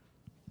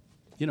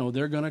 you know,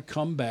 they're going to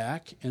come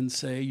back and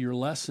say, your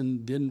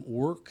lesson didn't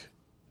work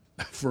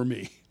for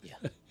me. Yeah.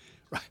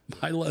 Right.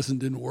 My lesson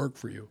didn't work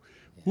for you.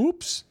 Yeah.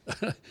 Oops.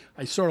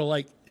 I sort of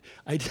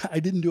I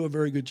didn't do a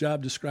very good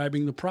job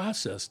describing the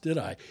process, did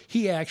I?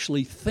 He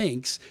actually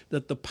thinks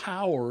that the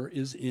power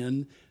is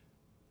in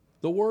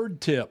the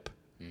word tip.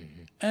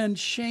 Mm-hmm. And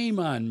shame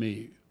on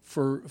me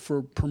for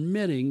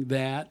permitting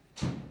that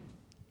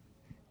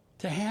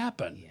to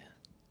happen. Yeah.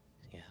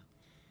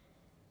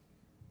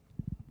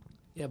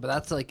 Yeah, but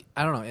that's like,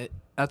 I don't know,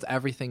 that's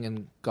everything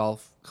in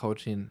golf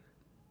coaching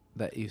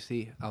that you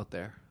see out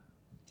there.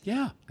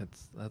 Yeah.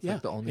 That's like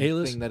the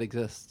only thing that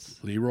exists.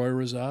 Leroy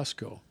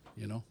Rosasco,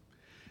 you know.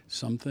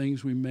 Some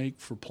things we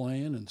make for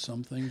playing and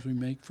some things we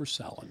make for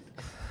selling.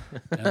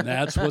 And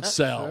that's what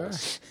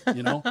sells,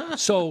 you know.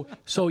 So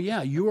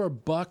yeah, you're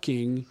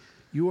bucking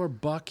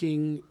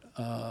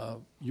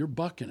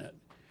it.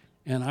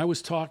 And I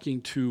was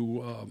talking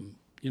to,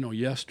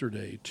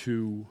 yesterday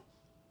to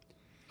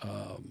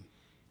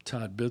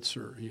Todd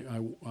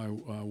Bitzer. I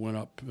went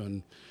up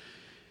and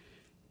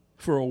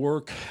for a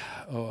work,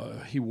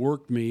 he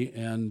worked me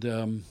and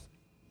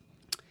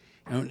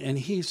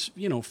he's,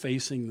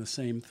 facing the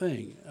same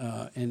thing.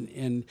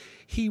 And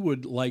he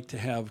would like to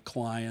have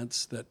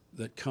clients that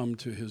come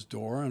to his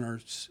door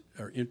and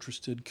are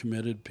interested,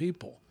 committed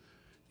people,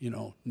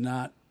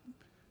 not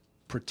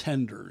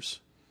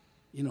pretenders.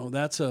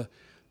 That's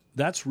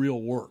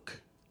real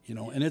work,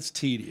 and it's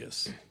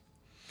tedious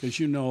because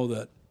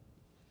that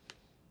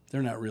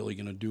they're not really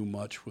going to do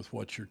much with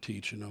what you're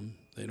teaching them.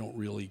 They don't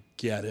really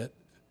get it.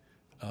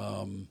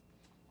 And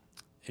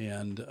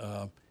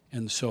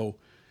so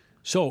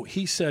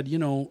he said,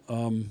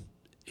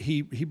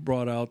 he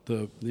brought out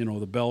the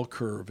bell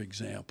curve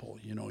example.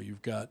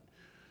 You've got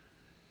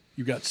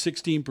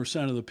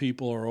 16% of the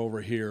people are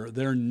over here.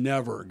 They're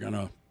never going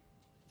to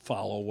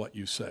follow what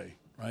you say,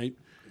 right?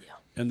 Yeah.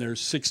 And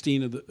there's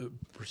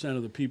 16%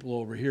 of the people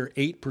over here.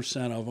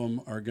 8% of them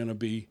are going to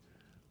be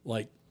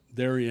like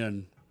they're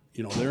in,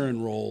 they're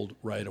enrolled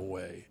right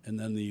away, and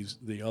then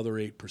the other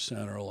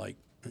 8% are like,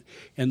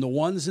 and the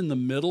ones in the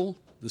middle,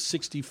 the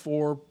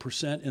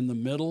 64% in the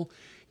middle,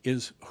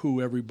 is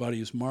who everybody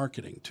is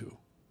marketing to.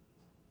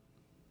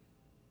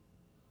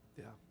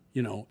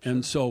 Yeah.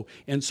 And so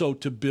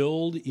to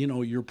build,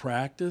 your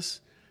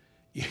practice,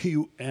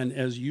 and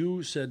as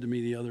you said to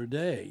me the other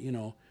day,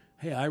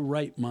 hey, I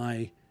write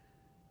my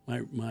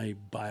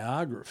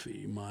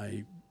biography,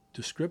 my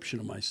description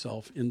of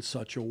myself in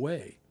such a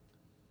way,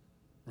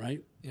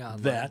 right? Yeah.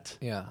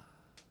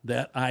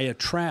 That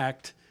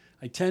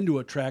I tend to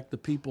attract the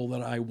people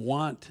that I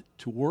want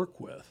to work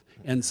with.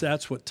 And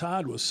that's what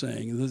Todd was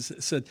saying. He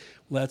said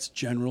that's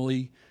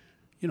generally,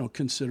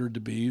 considered to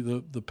be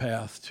the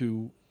path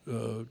to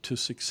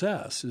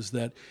success, is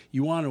that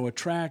you want to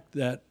attract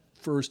that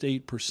first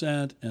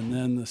 8% and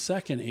then the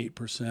second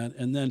 8%.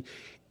 And then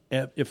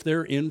if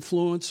they're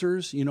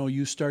influencers,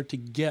 you start to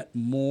get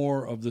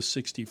more of the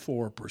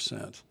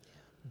 64%,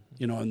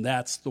 and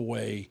that's the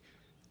way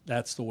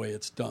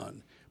it's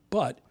done.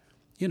 But,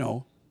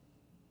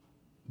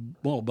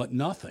 but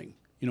nothing.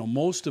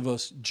 Most of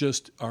us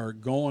just are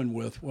going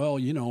with, well,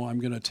 I'm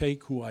going to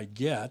take who I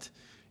get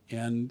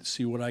and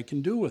see what I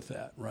can do with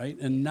that, right?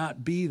 And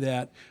not be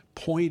that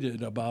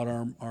pointed about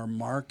our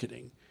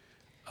marketing.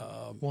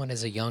 One,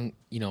 as a young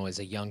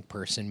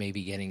person,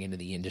 maybe getting into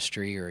the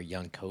industry, or a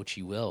young coach,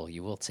 you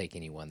will take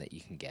anyone that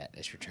you can get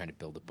as you're trying to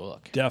build a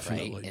book.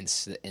 Definitely.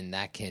 Right? And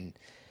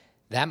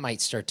that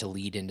might start to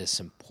lead into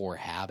some poor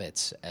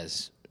habits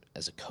as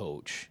a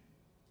coach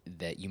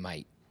that you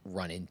might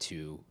run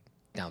into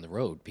down the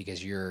road,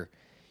 because you're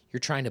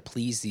trying to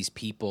please these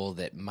people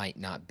that might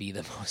not be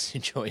the most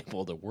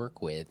enjoyable to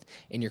work with,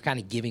 and you're kind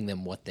of giving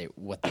them what they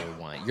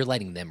want. You're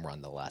letting them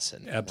run the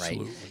lesson.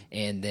 Absolutely. Right?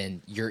 And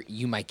then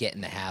you might get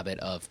in the habit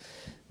of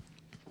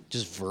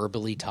just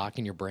verbally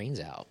talking your brains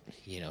out,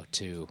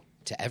 to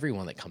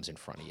everyone that comes in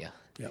front of you.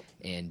 Yep.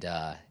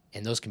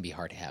 And those can be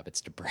hard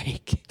habits to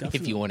break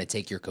if you want to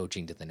take your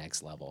coaching to the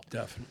next level.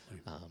 Definitely.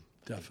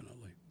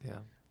 Definitely. Yeah.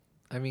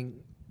 I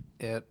mean,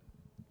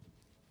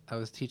 I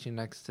was teaching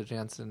next to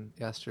Jantzen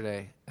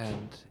yesterday,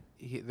 and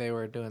they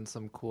were doing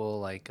some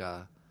cool,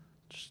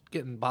 just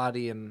getting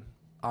body and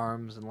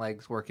arms and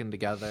legs working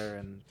together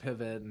and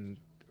pivot and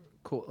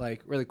cool,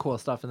 really cool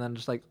stuff. And then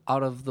just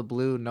out of the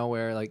blue,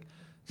 nowhere,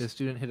 the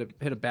student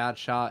hit a bad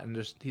shot, and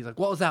he's like,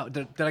 "What was that?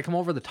 Did I come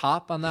over the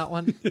top on that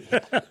one?"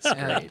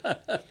 Great.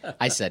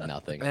 I said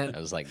nothing. I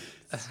was like,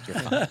 "You're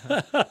fine."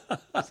 I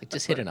was like,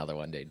 "Just hit another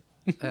one, dude."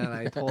 And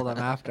I told him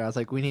after, I was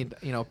like, "We need,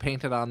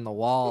 painted on the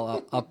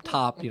wall up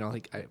top,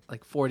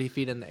 40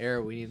 feet in the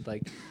air. We need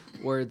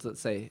words that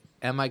say,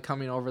 'Am I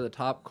coming over the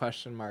top?' ?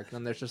 And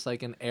then there's just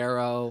an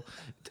arrow,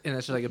 and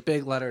it's just a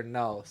big letter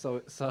no.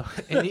 So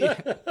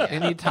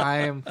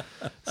anytime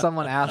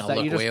someone asks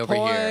that, you just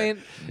point,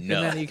 no.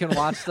 And then you can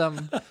watch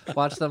them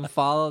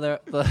follow the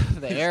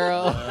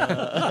arrow.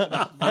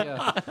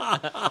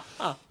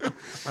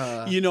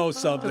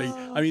 Something.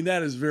 I mean,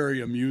 that is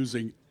very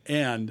amusing,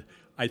 and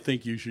I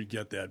think you should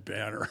get that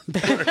banner.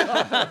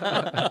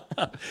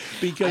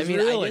 Because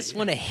I just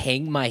want to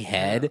hang my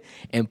head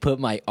and put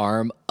my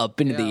arm up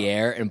into the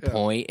air and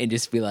point and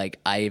just be like,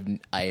 I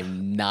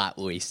am not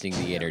wasting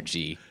the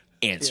energy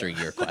answering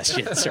your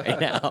questions right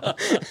now.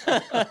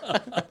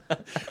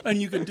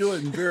 And you can do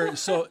it in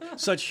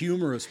such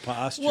humorous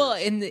postures. Well,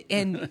 and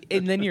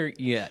then you're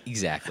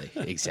exactly.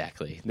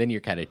 Then you're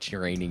kind of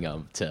training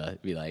them to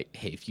be like,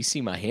 hey, if you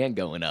see my hand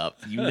going up,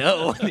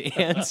 what the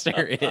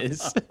answer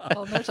is.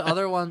 Well, there's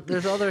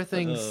other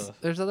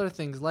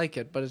things like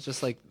it, but it's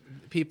just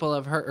people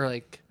have heard,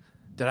 or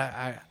did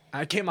I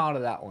came out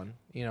of that one,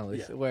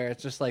 where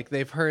it's just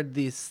they've heard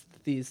these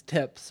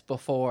tips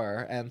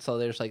before, and so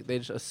they're just they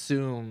just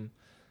assume,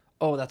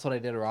 oh, that's what I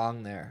did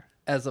wrong there,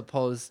 as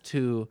opposed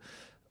to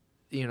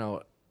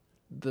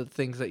the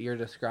things that you're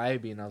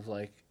describing of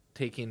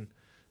taking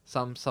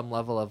some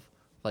level of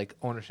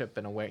ownership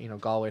and aware.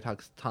 Galway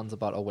talks tons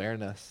about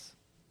awareness,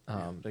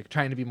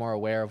 trying to be more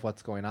aware of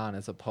what's going on,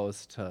 as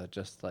opposed to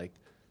just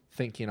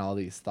thinking all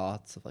these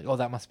thoughts of oh,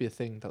 that must be a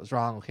thing that was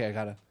wrong. Okay,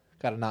 I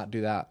gotta not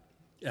do that.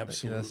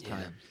 Absolutely. This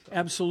time. So.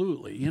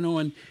 Absolutely.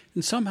 And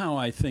somehow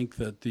I think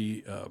that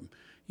the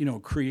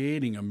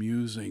creating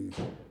amusing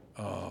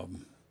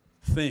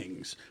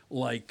things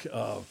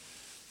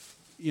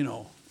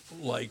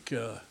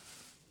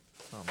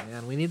oh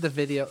man, we need the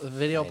video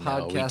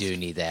podcast. We do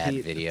need that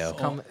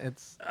video.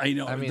 I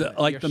know,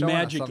 the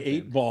Magic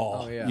 8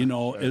 Ball. Oh, yeah.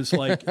 Is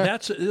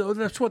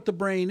that's what the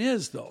brain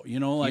is, though. You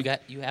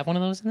have one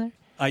of those in there?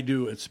 I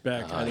do. It's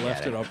back. I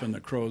left it up in the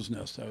crow's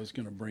nest. I was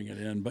going to bring it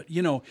in, but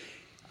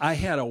I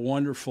had a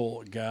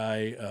wonderful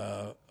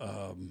guy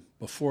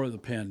before the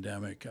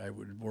pandemic. I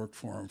would work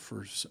for him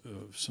for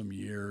some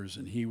years,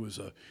 and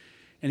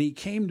he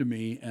came to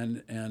me,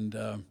 and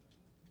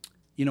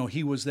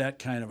he was that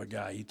kind of a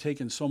guy. He'd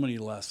taken so many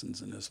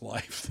lessons in his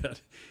life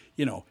that,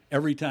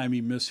 every time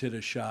he mishit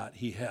a shot,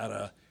 he had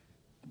a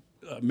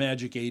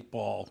Magic 8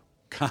 Ball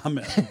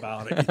comment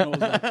about it. It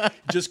was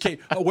just came.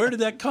 Oh, where did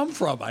that come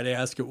from? I'd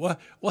ask him. What?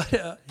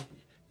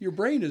 your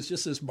brain is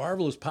just this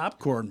marvelous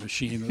popcorn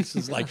machine that's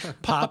just like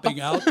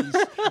popping out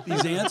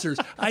these answers.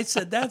 I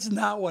said, that's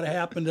not what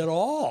happened at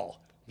all.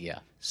 Yeah.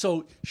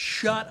 So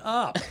shut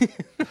up.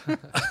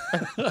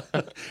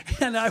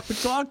 And I would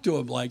talk to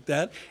him like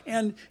that.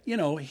 And,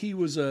 he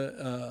was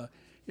a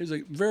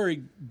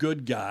very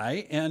good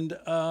guy. And,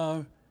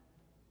 and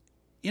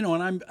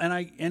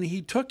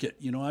he took it.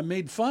 I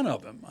made fun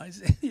of him. I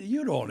said,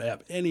 you don't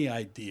have any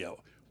idea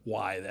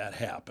why that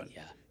happened.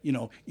 Yeah.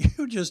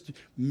 You just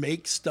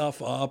make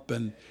stuff up.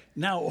 And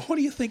now, what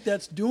do you think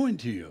that's doing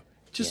to you?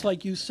 Just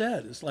like you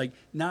said, it's like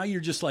now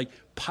you're just like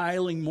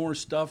piling more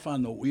stuff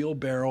on the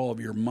wheelbarrow of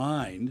your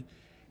mind,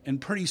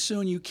 and pretty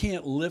soon you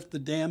can't lift the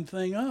damn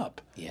thing up.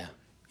 Yeah.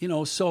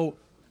 So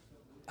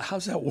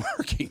how's that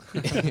working?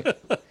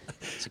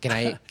 So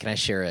can I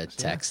share a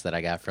text that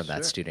I got from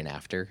that student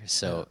after?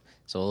 So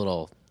a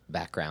little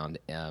background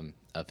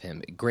of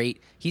him.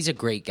 Great. He's a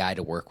great guy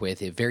to work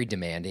with. Very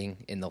demanding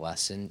in the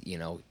lesson.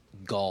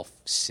 Golf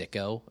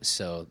sicko.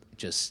 So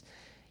just.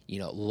 A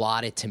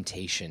lot of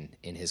temptation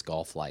in his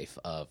golf life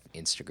of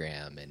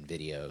Instagram and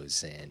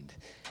videos and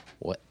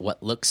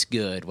what looks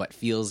good, what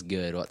feels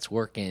good, what's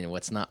working,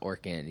 what's not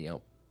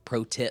working,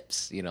 pro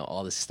tips,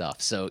 all this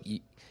stuff. So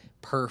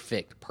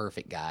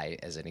perfect guy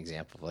as an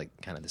example of like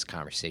kind of this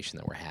conversation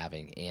that we're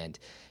having. And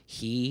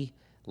he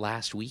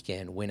last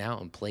weekend went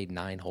out and played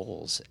 9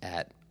 holes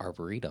at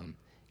Arboretum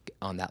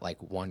on that like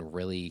one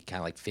really kind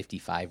of like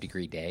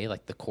 55-degree day.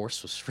 Like the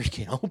course was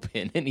freaking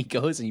open, and he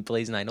goes and he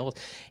plays 9 holes,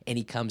 and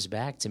he comes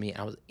back to me.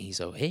 He's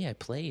like, hey, I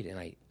played and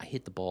I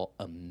hit the ball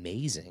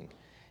amazing.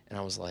 And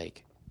I was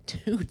like,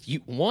 dude,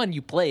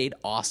 you played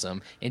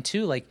awesome, and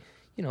 2, like,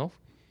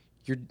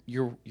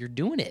 you're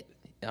doing it.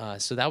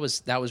 So that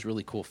was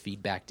really cool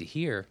feedback to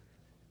hear.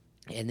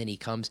 And then he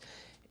comes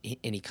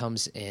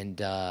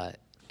and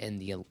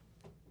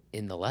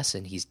in the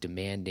lesson he's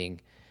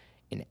demanding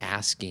and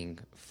asking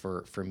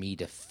for me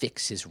to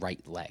fix his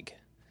right leg.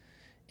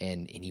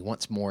 And he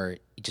wants more,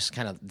 just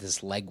kind of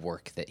this leg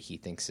work that he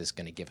thinks is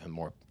going to give him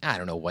more. I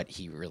don't know what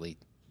he really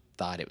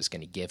thought it was going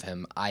to give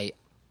him. I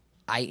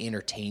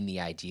entertained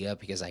the idea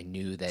because I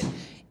knew that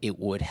it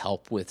would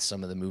help with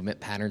some of the movement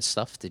pattern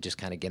stuff to just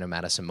kind of get him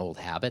out of some old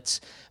habits.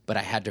 But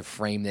I had to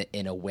frame it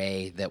in a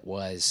way that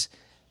was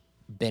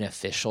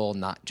beneficial,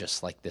 not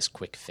just like this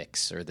quick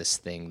fix or this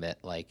thing that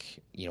like,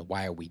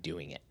 why are we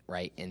doing it,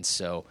 right? And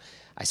so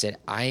I said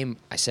I'm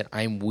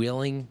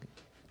willing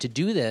to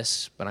do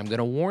this, but I'm going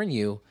to warn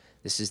you,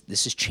 this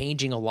is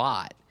changing a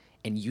lot,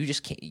 and you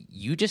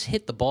just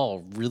hit the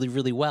ball really,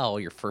 really well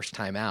your first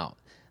time out.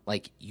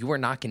 Like, you are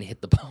not going to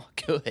hit the ball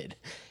good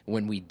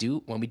when we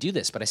do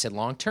this. But I said,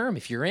 long term,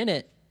 if you're in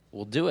it,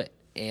 we'll do it.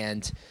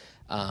 And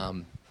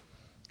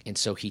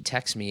so he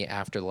texted me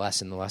after the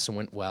lesson. The lesson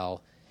went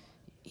well.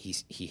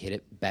 He hit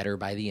it better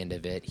by the end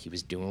of it. He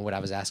was doing what I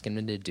was asking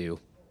him to do.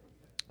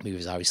 He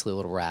was obviously a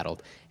little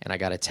rattled. And I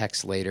got a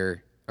text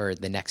later, or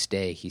the next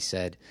day, he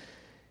said,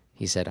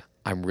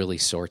 I'm really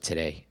sore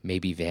today.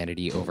 Maybe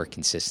vanity over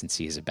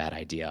consistency is a bad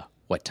idea.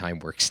 What time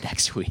works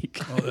next week?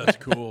 Oh, that's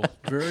cool.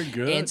 Very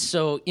good. And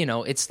so,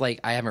 it's like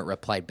I haven't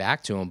replied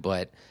back to him,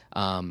 but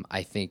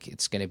I think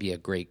it's going to be a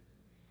great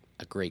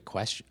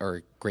question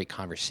or great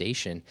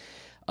conversation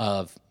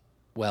of,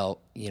 well,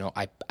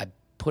 I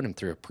put him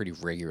through a pretty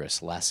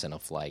rigorous lesson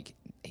of like,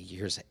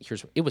 here's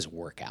it was a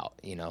workout,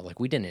 like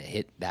we didn't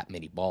hit that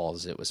many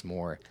balls. It was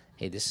more,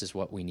 hey, this is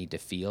what we need to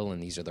feel,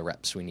 and these are the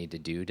reps we need to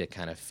do to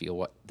kind of feel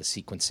what the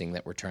sequencing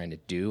that we're trying to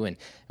do. And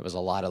it was a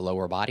lot of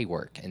lower body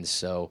work. And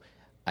so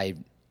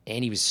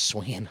he was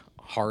swinging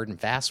hard and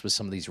fast with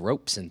some of these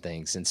ropes and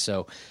things. And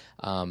so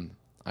I'm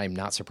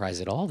not surprised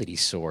at all that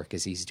he's sore,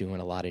 because he's doing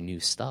a lot of new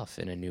stuff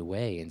in a new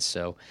way. And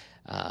so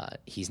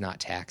he's not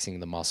taxing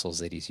the muscles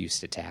that he's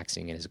used to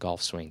taxing in his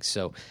golf swing.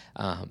 So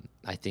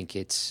I think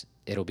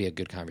it'll be a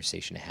good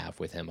conversation to have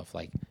with him of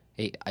like,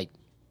 hey,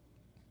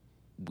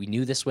 we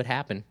knew this would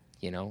happen.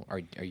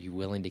 Are you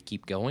willing to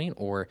keep going,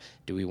 or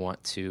do we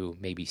want to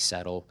maybe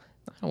settle?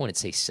 I don't want to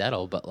say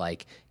settle, but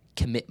like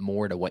commit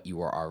more to what you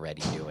were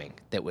already doing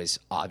that was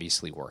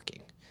obviously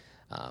working.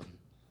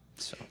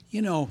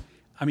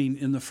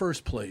 In the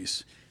first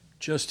place,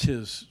 just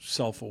his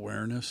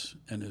self-awareness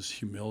and his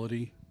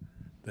humility,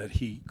 that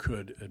he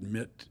could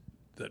admit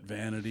that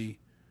vanity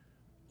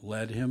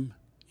led him,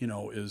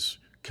 is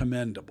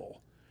commendable.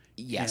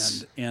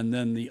 Yes. And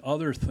then the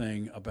other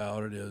thing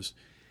about it is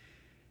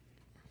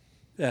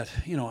that,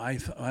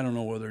 I don't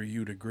know whether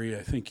you'd agree,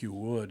 I think you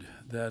would,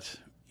 that,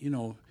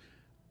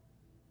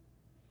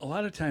 a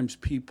lot of times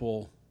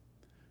people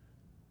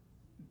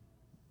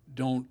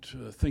don't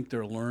think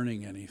they're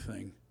learning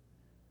anything.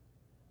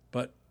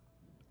 But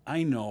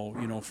I know,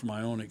 from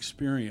my own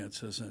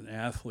experience as an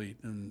athlete,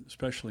 and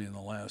especially in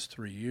the last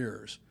 3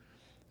 years,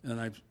 and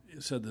I've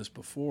said this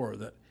before,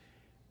 that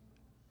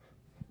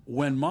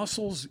when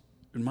muscles,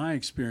 in my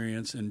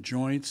experience, and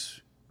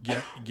joints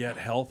get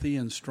healthy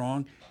and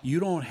strong, you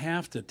don't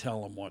have to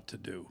tell them what to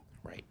do.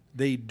 Right.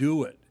 They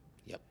do it.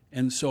 Yep.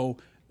 And so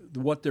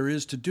what there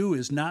is to do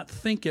is not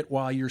think it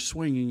while you're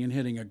swinging and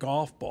hitting a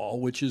golf ball,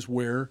 which is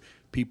where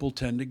people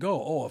tend to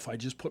go. Oh, if I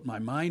just put my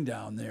mind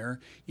down there,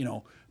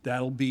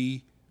 that'll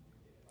be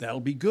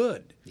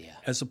good. Yeah.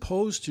 As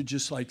opposed to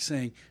just like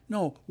saying,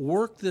 no,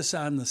 work this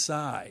on the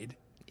side,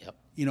 Yep.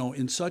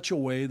 in such a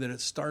way that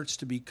it starts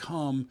to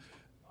become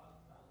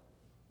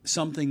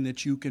something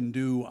that you can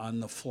do on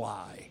the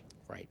fly.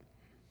 Right.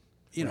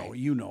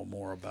 You know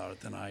more about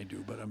it than I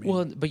do, but I mean,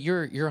 Well, but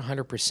you're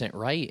 100%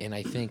 right, and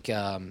I think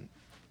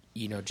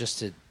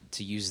just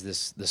to use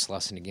this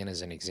lesson again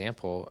as an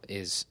example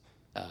is,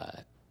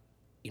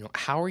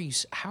 how are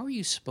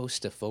you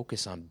supposed to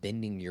focus on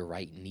bending your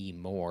right knee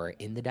more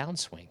in the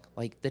downswing?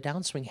 Like the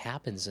downswing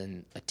happens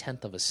in a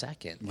tenth of a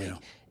second. Like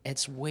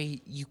it's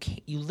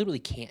you literally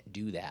can't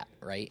do that,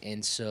 right?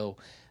 And so,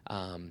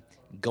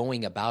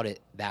 going about it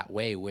that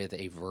way with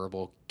a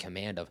verbal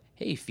command of,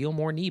 hey, feel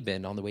more knee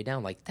bend on the way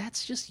down, like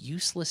that's just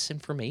useless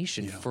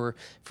information for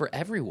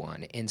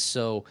everyone. And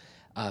so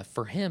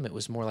for him, it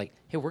was more like,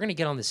 hey, we're going to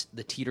get on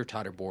the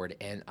teeter-totter board,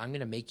 and I'm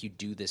going to make you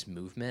do this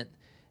movement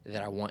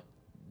that I want,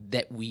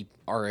 that we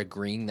are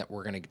agreeing that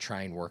we're going to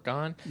try and work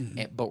on,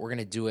 but we're going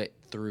to do it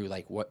through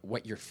like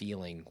what you're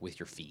feeling with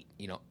your feet.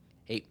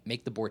 Hey,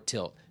 make the board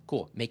tilt.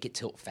 Cool. Make it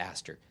tilt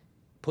faster.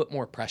 Put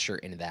more pressure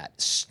into that.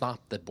 Stomp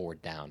the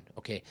board down.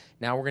 Okay,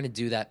 now we're going to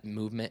do that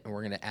movement, and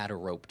we're going to add a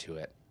rope to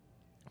it.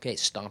 Okay,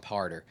 stomp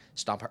harder.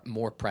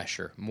 More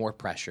pressure.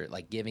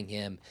 Like giving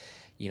him,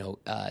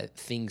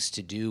 things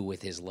to do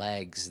with his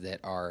legs that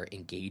are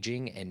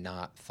engaging and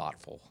not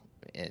thoughtful,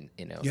 and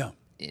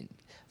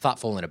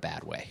thoughtful in a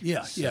bad way.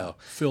 Yeah, so,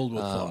 filled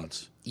with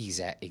thoughts.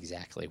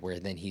 Exactly. Where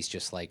then he's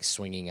just like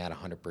swinging at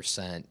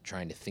 100%,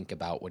 trying to think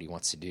about what he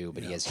wants to do,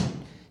 but he has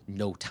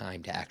no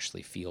time to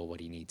actually feel what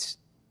he needs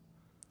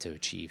to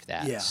achieve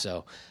that. Yeah.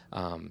 So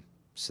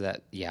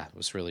that it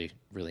was really,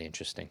 really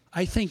interesting.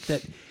 I think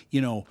that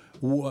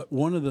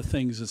one of the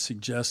things that's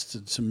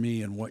suggested to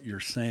me in what you're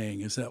saying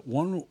is that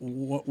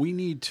what we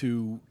need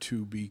to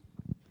be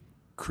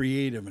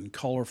creative and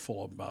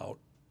colorful about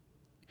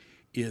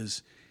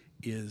is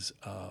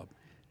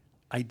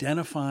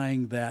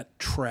identifying that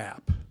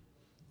trap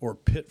or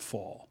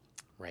pitfall,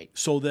 right?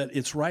 So that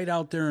it's right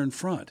out there in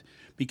front,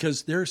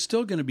 because they're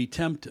still going to be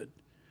tempted,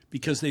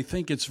 because they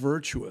think it's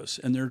virtuous,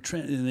 and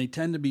and they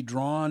tend to be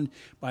drawn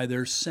by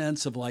their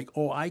sense of like,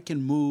 oh, I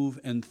can move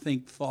and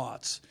think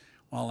thoughts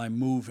while I'm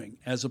moving,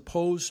 as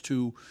opposed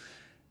to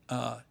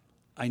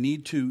I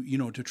need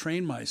to to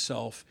train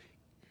myself,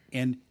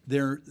 and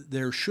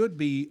there should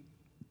be.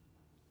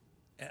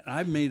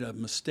 I've made a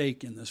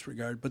mistake in this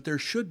regard, but there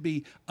should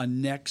be a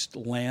next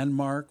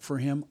landmark for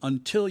him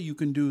until you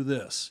can do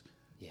this.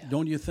 Yeah.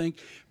 Don't you think?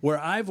 Where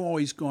I've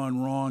always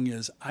gone wrong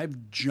is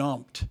I've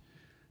jumped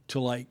to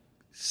like,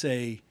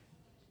 say,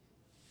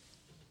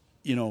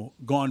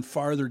 gone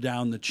farther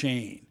down the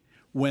chain.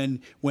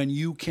 When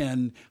you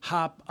can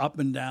hop up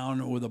and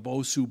down with a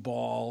Bosu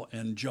ball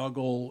and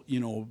juggle,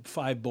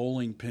 5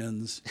 bowling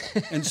pins.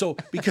 And so,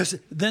 because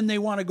then they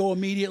want to go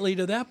immediately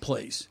to that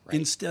place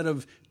instead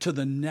of to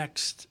the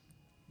next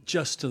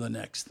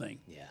thing.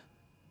 Yeah.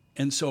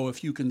 And so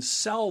if you can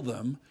sell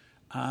them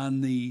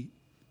on the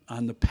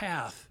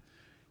path,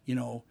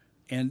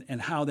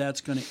 and how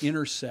that's going to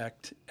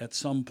intersect at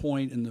some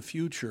point in the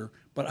future,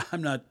 but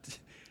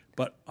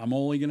I'm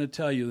only going to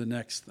tell you the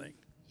next thing.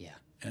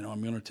 And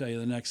I'm going to tell you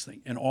the next thing.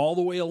 And all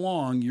the way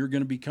along, you're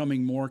going to be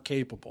becoming more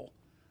capable.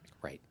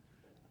 Right.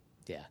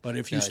 Yeah. But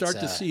if you start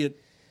to see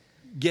it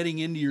getting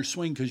into your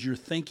swing because you're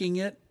thinking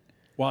it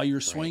while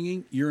you're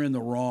swinging, you're in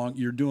the wrong.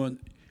 You're doing.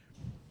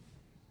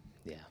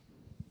 Yeah.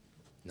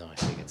 No, I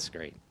think it's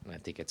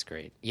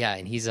great. Yeah,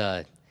 and he's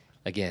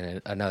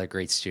again another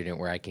great student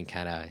where we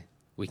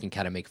can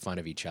kind of make fun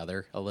of each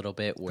other a little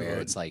bit. Where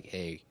it's like,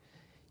 hey,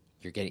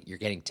 you're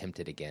getting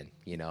tempted again,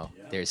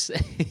 There's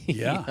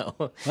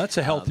that's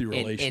a healthy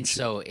relationship. And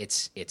so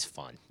it's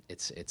fun.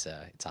 It's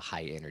a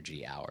high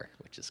energy hour,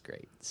 which is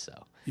great. So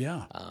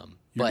you're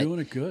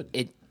doing it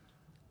good.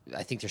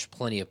 I think there's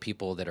plenty of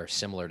people that are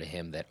similar to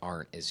him that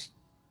aren't as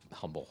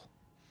humble.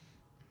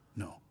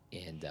 No.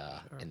 And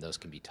those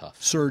can be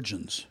tough.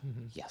 Surgeons.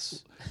 Mm-hmm.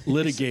 Yes.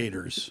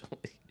 Litigators.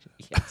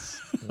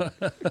 Yes.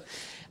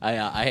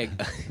 I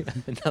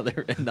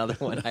another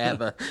one. I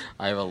have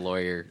a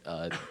lawyer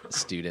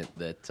student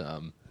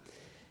that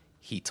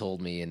he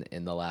told me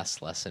in the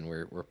last lesson.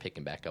 We're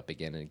picking back up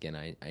again and again.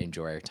 I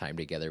enjoy our time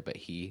together, but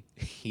he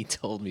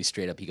told me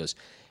straight up. He goes,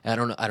 I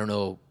don't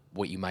know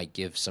what you might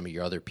give some of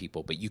your other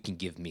people, but you can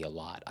give me a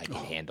lot. I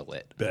can handle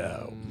it.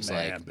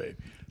 Man, baby.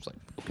 I was like,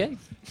 okay,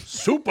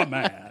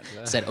 Superman.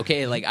 Said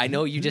okay. Like I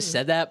know you just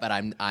said that, but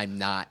I'm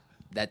not.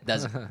 That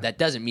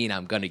doesn't mean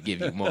I'm going to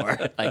give you more.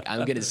 Like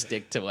I'm going to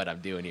stick to what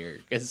I'm doing here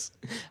because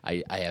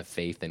I have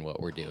faith in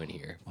what we're doing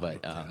here.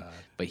 But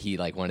he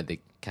wanted to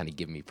kind of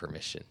give me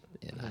permission.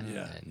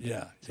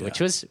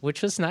 Which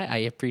was nice. I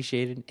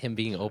appreciated him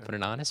being open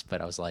and honest.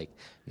 But I was like,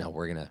 no,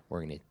 we're gonna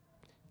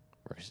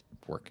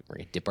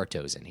dip our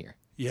toes in here.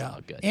 Yeah.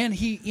 all good. And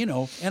he,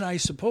 and I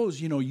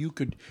suppose, you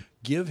could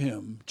give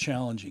him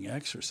challenging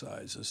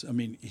exercises. I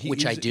mean,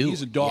 Which I do.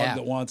 He's a dog Yeah.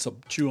 that wants to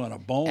chew on a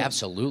bone.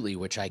 Absolutely,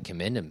 which I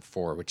commend him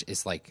for, which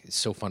is like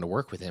so fun to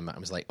work with him. I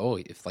was like, oh,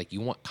 if like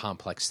you want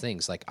complex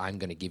things, like I'm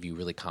going to give you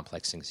really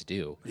complex things to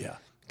do. Yeah.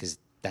 Because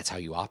that's how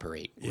you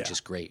operate, which Yeah.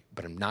 is great.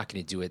 But I'm not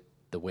going to do it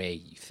the way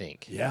you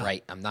think, Yeah.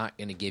 right? I'm not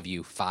going to give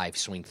you 5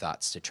 swing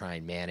thoughts to try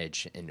and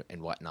manage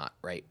and whatnot,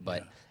 right?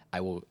 But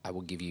I will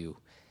give you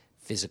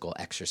physical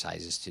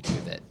exercises to do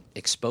that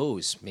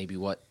expose maybe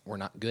what we're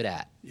not good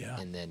at,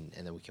 and then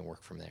we can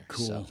work from there.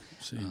 Cool. So,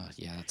 See.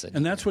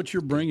 that's what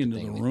you're bringing to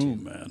the thing too.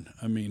 room, man.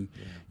 I mean,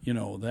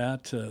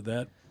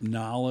 that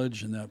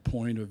knowledge and that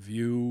point of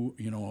view,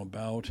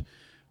 about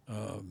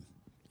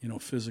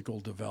physical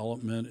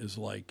development is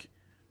like,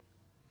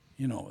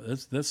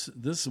 this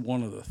is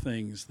one of the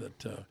things that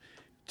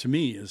to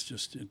me is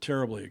just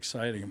terribly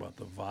exciting about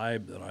the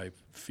vibe that I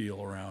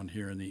feel around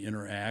here and the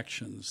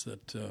interactions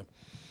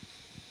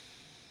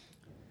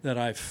that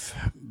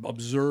I've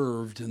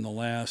observed in the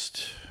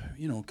last,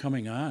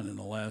 coming on in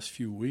the last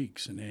few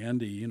weeks. And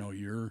Andy,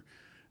 you're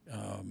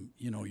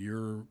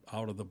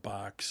out of the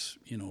box,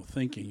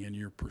 thinking in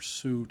your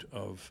pursuit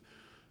of,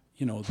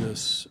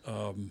 this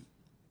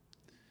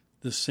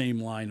same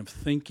line of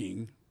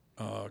thinking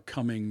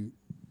coming,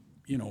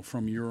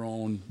 from your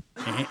own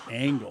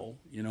angle.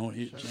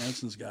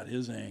 Janssen's got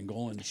his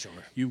angle, and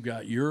you've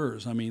got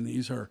yours. I mean,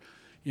 these are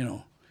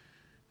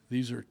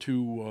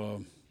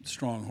two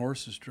strong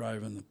horses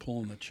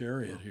pulling the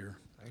chariot here.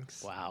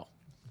 Thanks. Wow.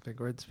 Big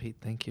words, Pete.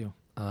 Thank you.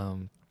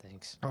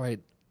 Thanks. All right.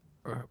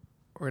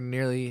 We're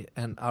nearly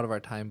out of our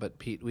time, but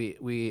Pete,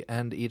 we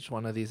end each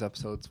one of these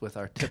episodes with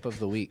our tip of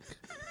the week.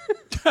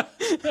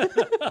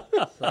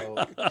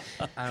 So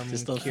I'm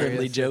Just a curious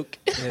friendly joke.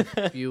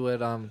 if you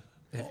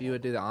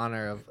would do the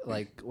honor of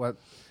like what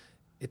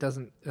it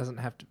doesn't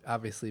have to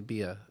obviously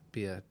be a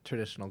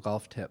traditional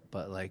golf tip,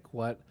 but like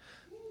what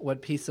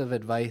piece of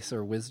advice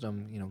or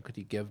wisdom could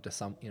you give to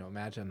some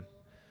imagine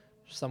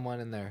someone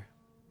in their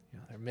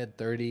their mid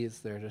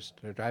 30s,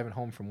 they're driving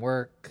home from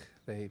work,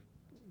 they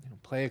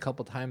play a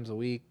couple times a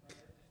week,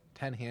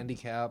 10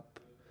 handicap,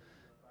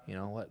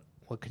 what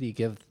could you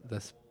give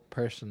this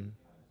person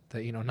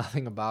that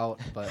nothing about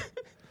but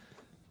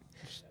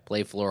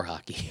Play floor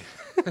hockey.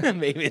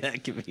 Maybe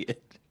that could be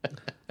it.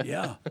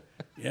 Yeah.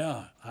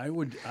 I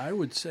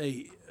would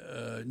say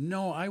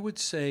no. I would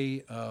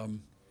say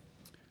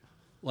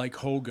like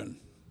Hogan.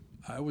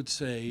 I would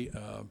say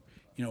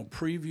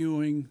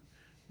previewing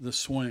the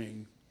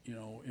swing,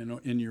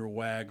 in your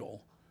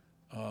waggle,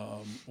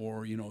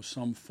 or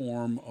some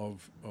form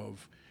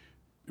of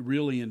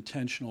really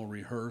intentional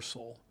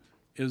rehearsal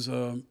is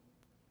a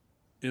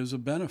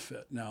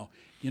benefit. Now,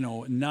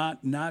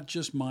 not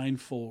just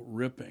mindful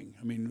ripping.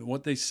 I mean,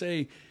 what they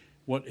say,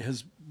 what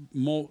has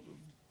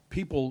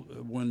people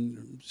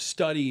when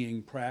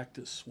studying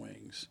practice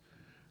swings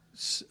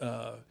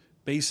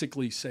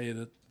basically say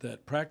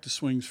that practice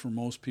swings for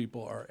most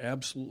people are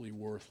absolutely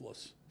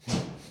worthless.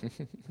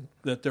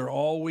 That they're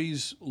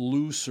always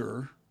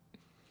looser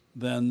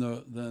than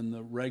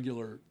the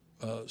regular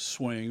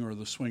swing or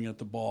the swing at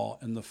the ball,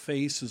 and the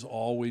face is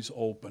always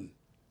open.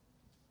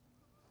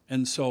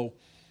 And so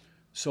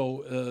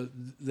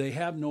they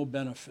have no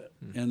benefit.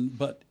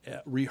 But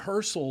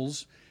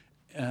rehearsals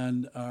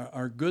and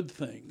are good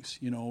things.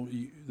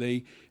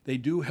 They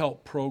do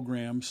help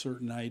program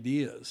certain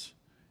ideas.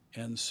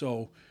 And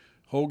so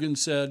Hogan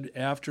said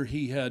after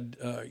he had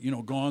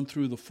gone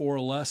through the 4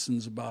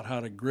 lessons about how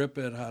to grip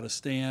it, how to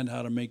stand,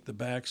 how to make the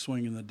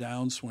backswing and the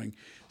downswing,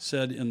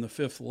 said in the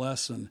 5th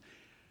lesson,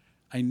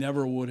 I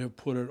never would have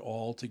put it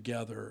all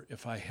together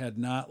if I had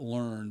not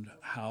learned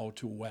how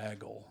to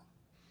waggle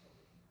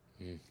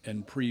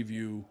and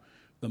preview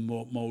the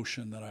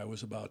motion that I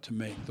was about to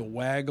make. The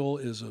waggle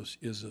is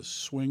a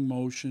swing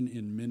motion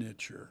in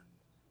miniature,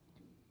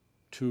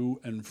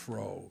 to and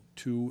fro,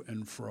 to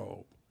and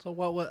fro.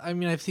 So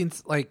I've seen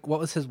what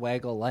was his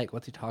waggle like?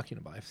 What's he talking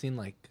about? I've seen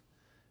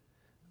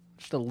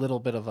just a little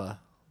bit of a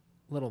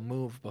little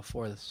move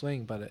before the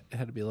swing, but it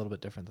had to be a little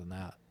bit different than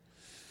that.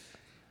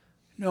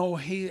 No,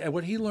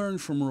 what he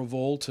learned from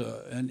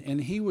Revolta,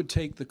 and he would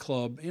take the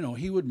club,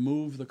 he would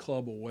move the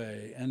club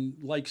away, and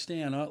like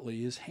Stan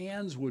Utley, his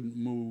hands wouldn't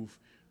move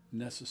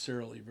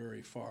necessarily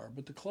very far,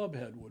 but the club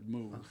head would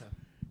move,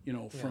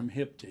 from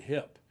hip to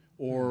hip,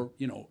 or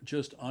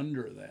just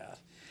under that.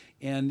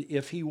 And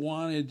if he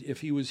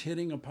was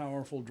hitting a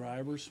powerful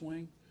driver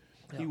swing,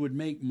 he would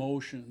make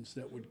motions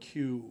that would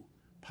cue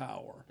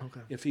power.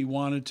 Okay. If he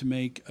wanted to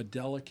make a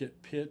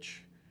delicate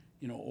pitch,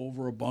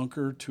 over a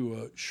bunker to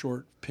a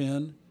short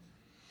pin,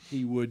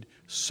 he would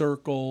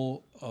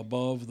circle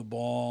above the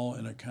ball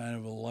in a kind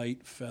of a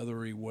light,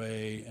 feathery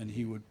way, and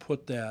he would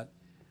put that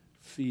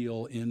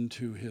feel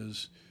into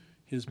his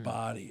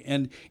body.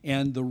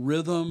 And the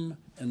rhythm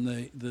and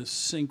the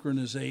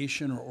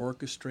synchronization or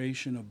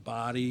orchestration of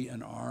body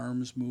and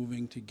arms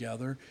moving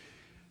together,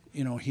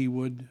 he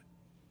would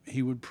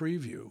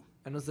preview.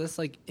 And was this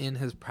in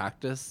his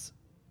practice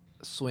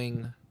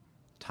swing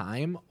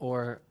time,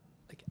 or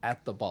Like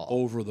at the ball.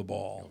 over the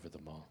ball. Over the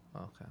ball.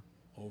 Okay.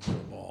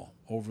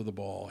 Over the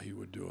ball, he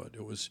would do it.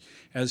 It was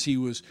as he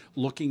was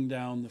looking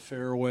down the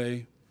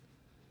fairway,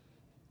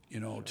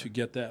 to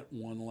get that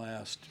one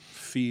last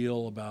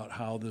feel about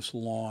how this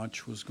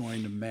launch was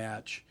going to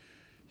match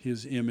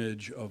his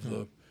image of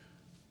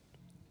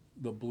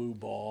the blue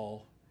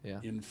ball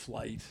in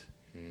flight,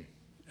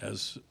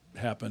 as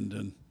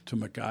happened to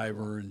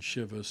MacIver and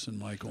Chivas and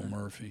Michael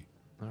Murphy.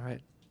 All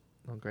right.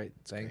 Well, great.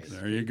 Thanks.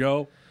 There you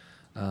go.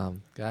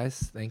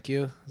 Guys, thank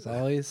you as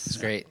always. It's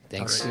great.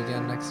 Thanks. Talk to you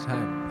again next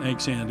time.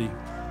 Thanks, Andy.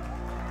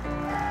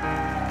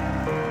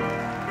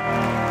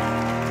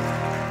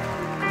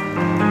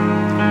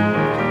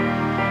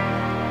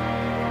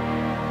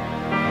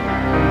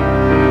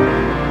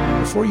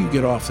 Before you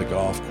get off the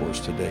golf course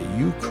today,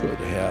 you could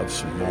have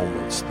some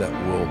moments that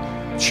will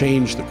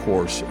change the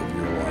course of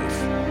your life.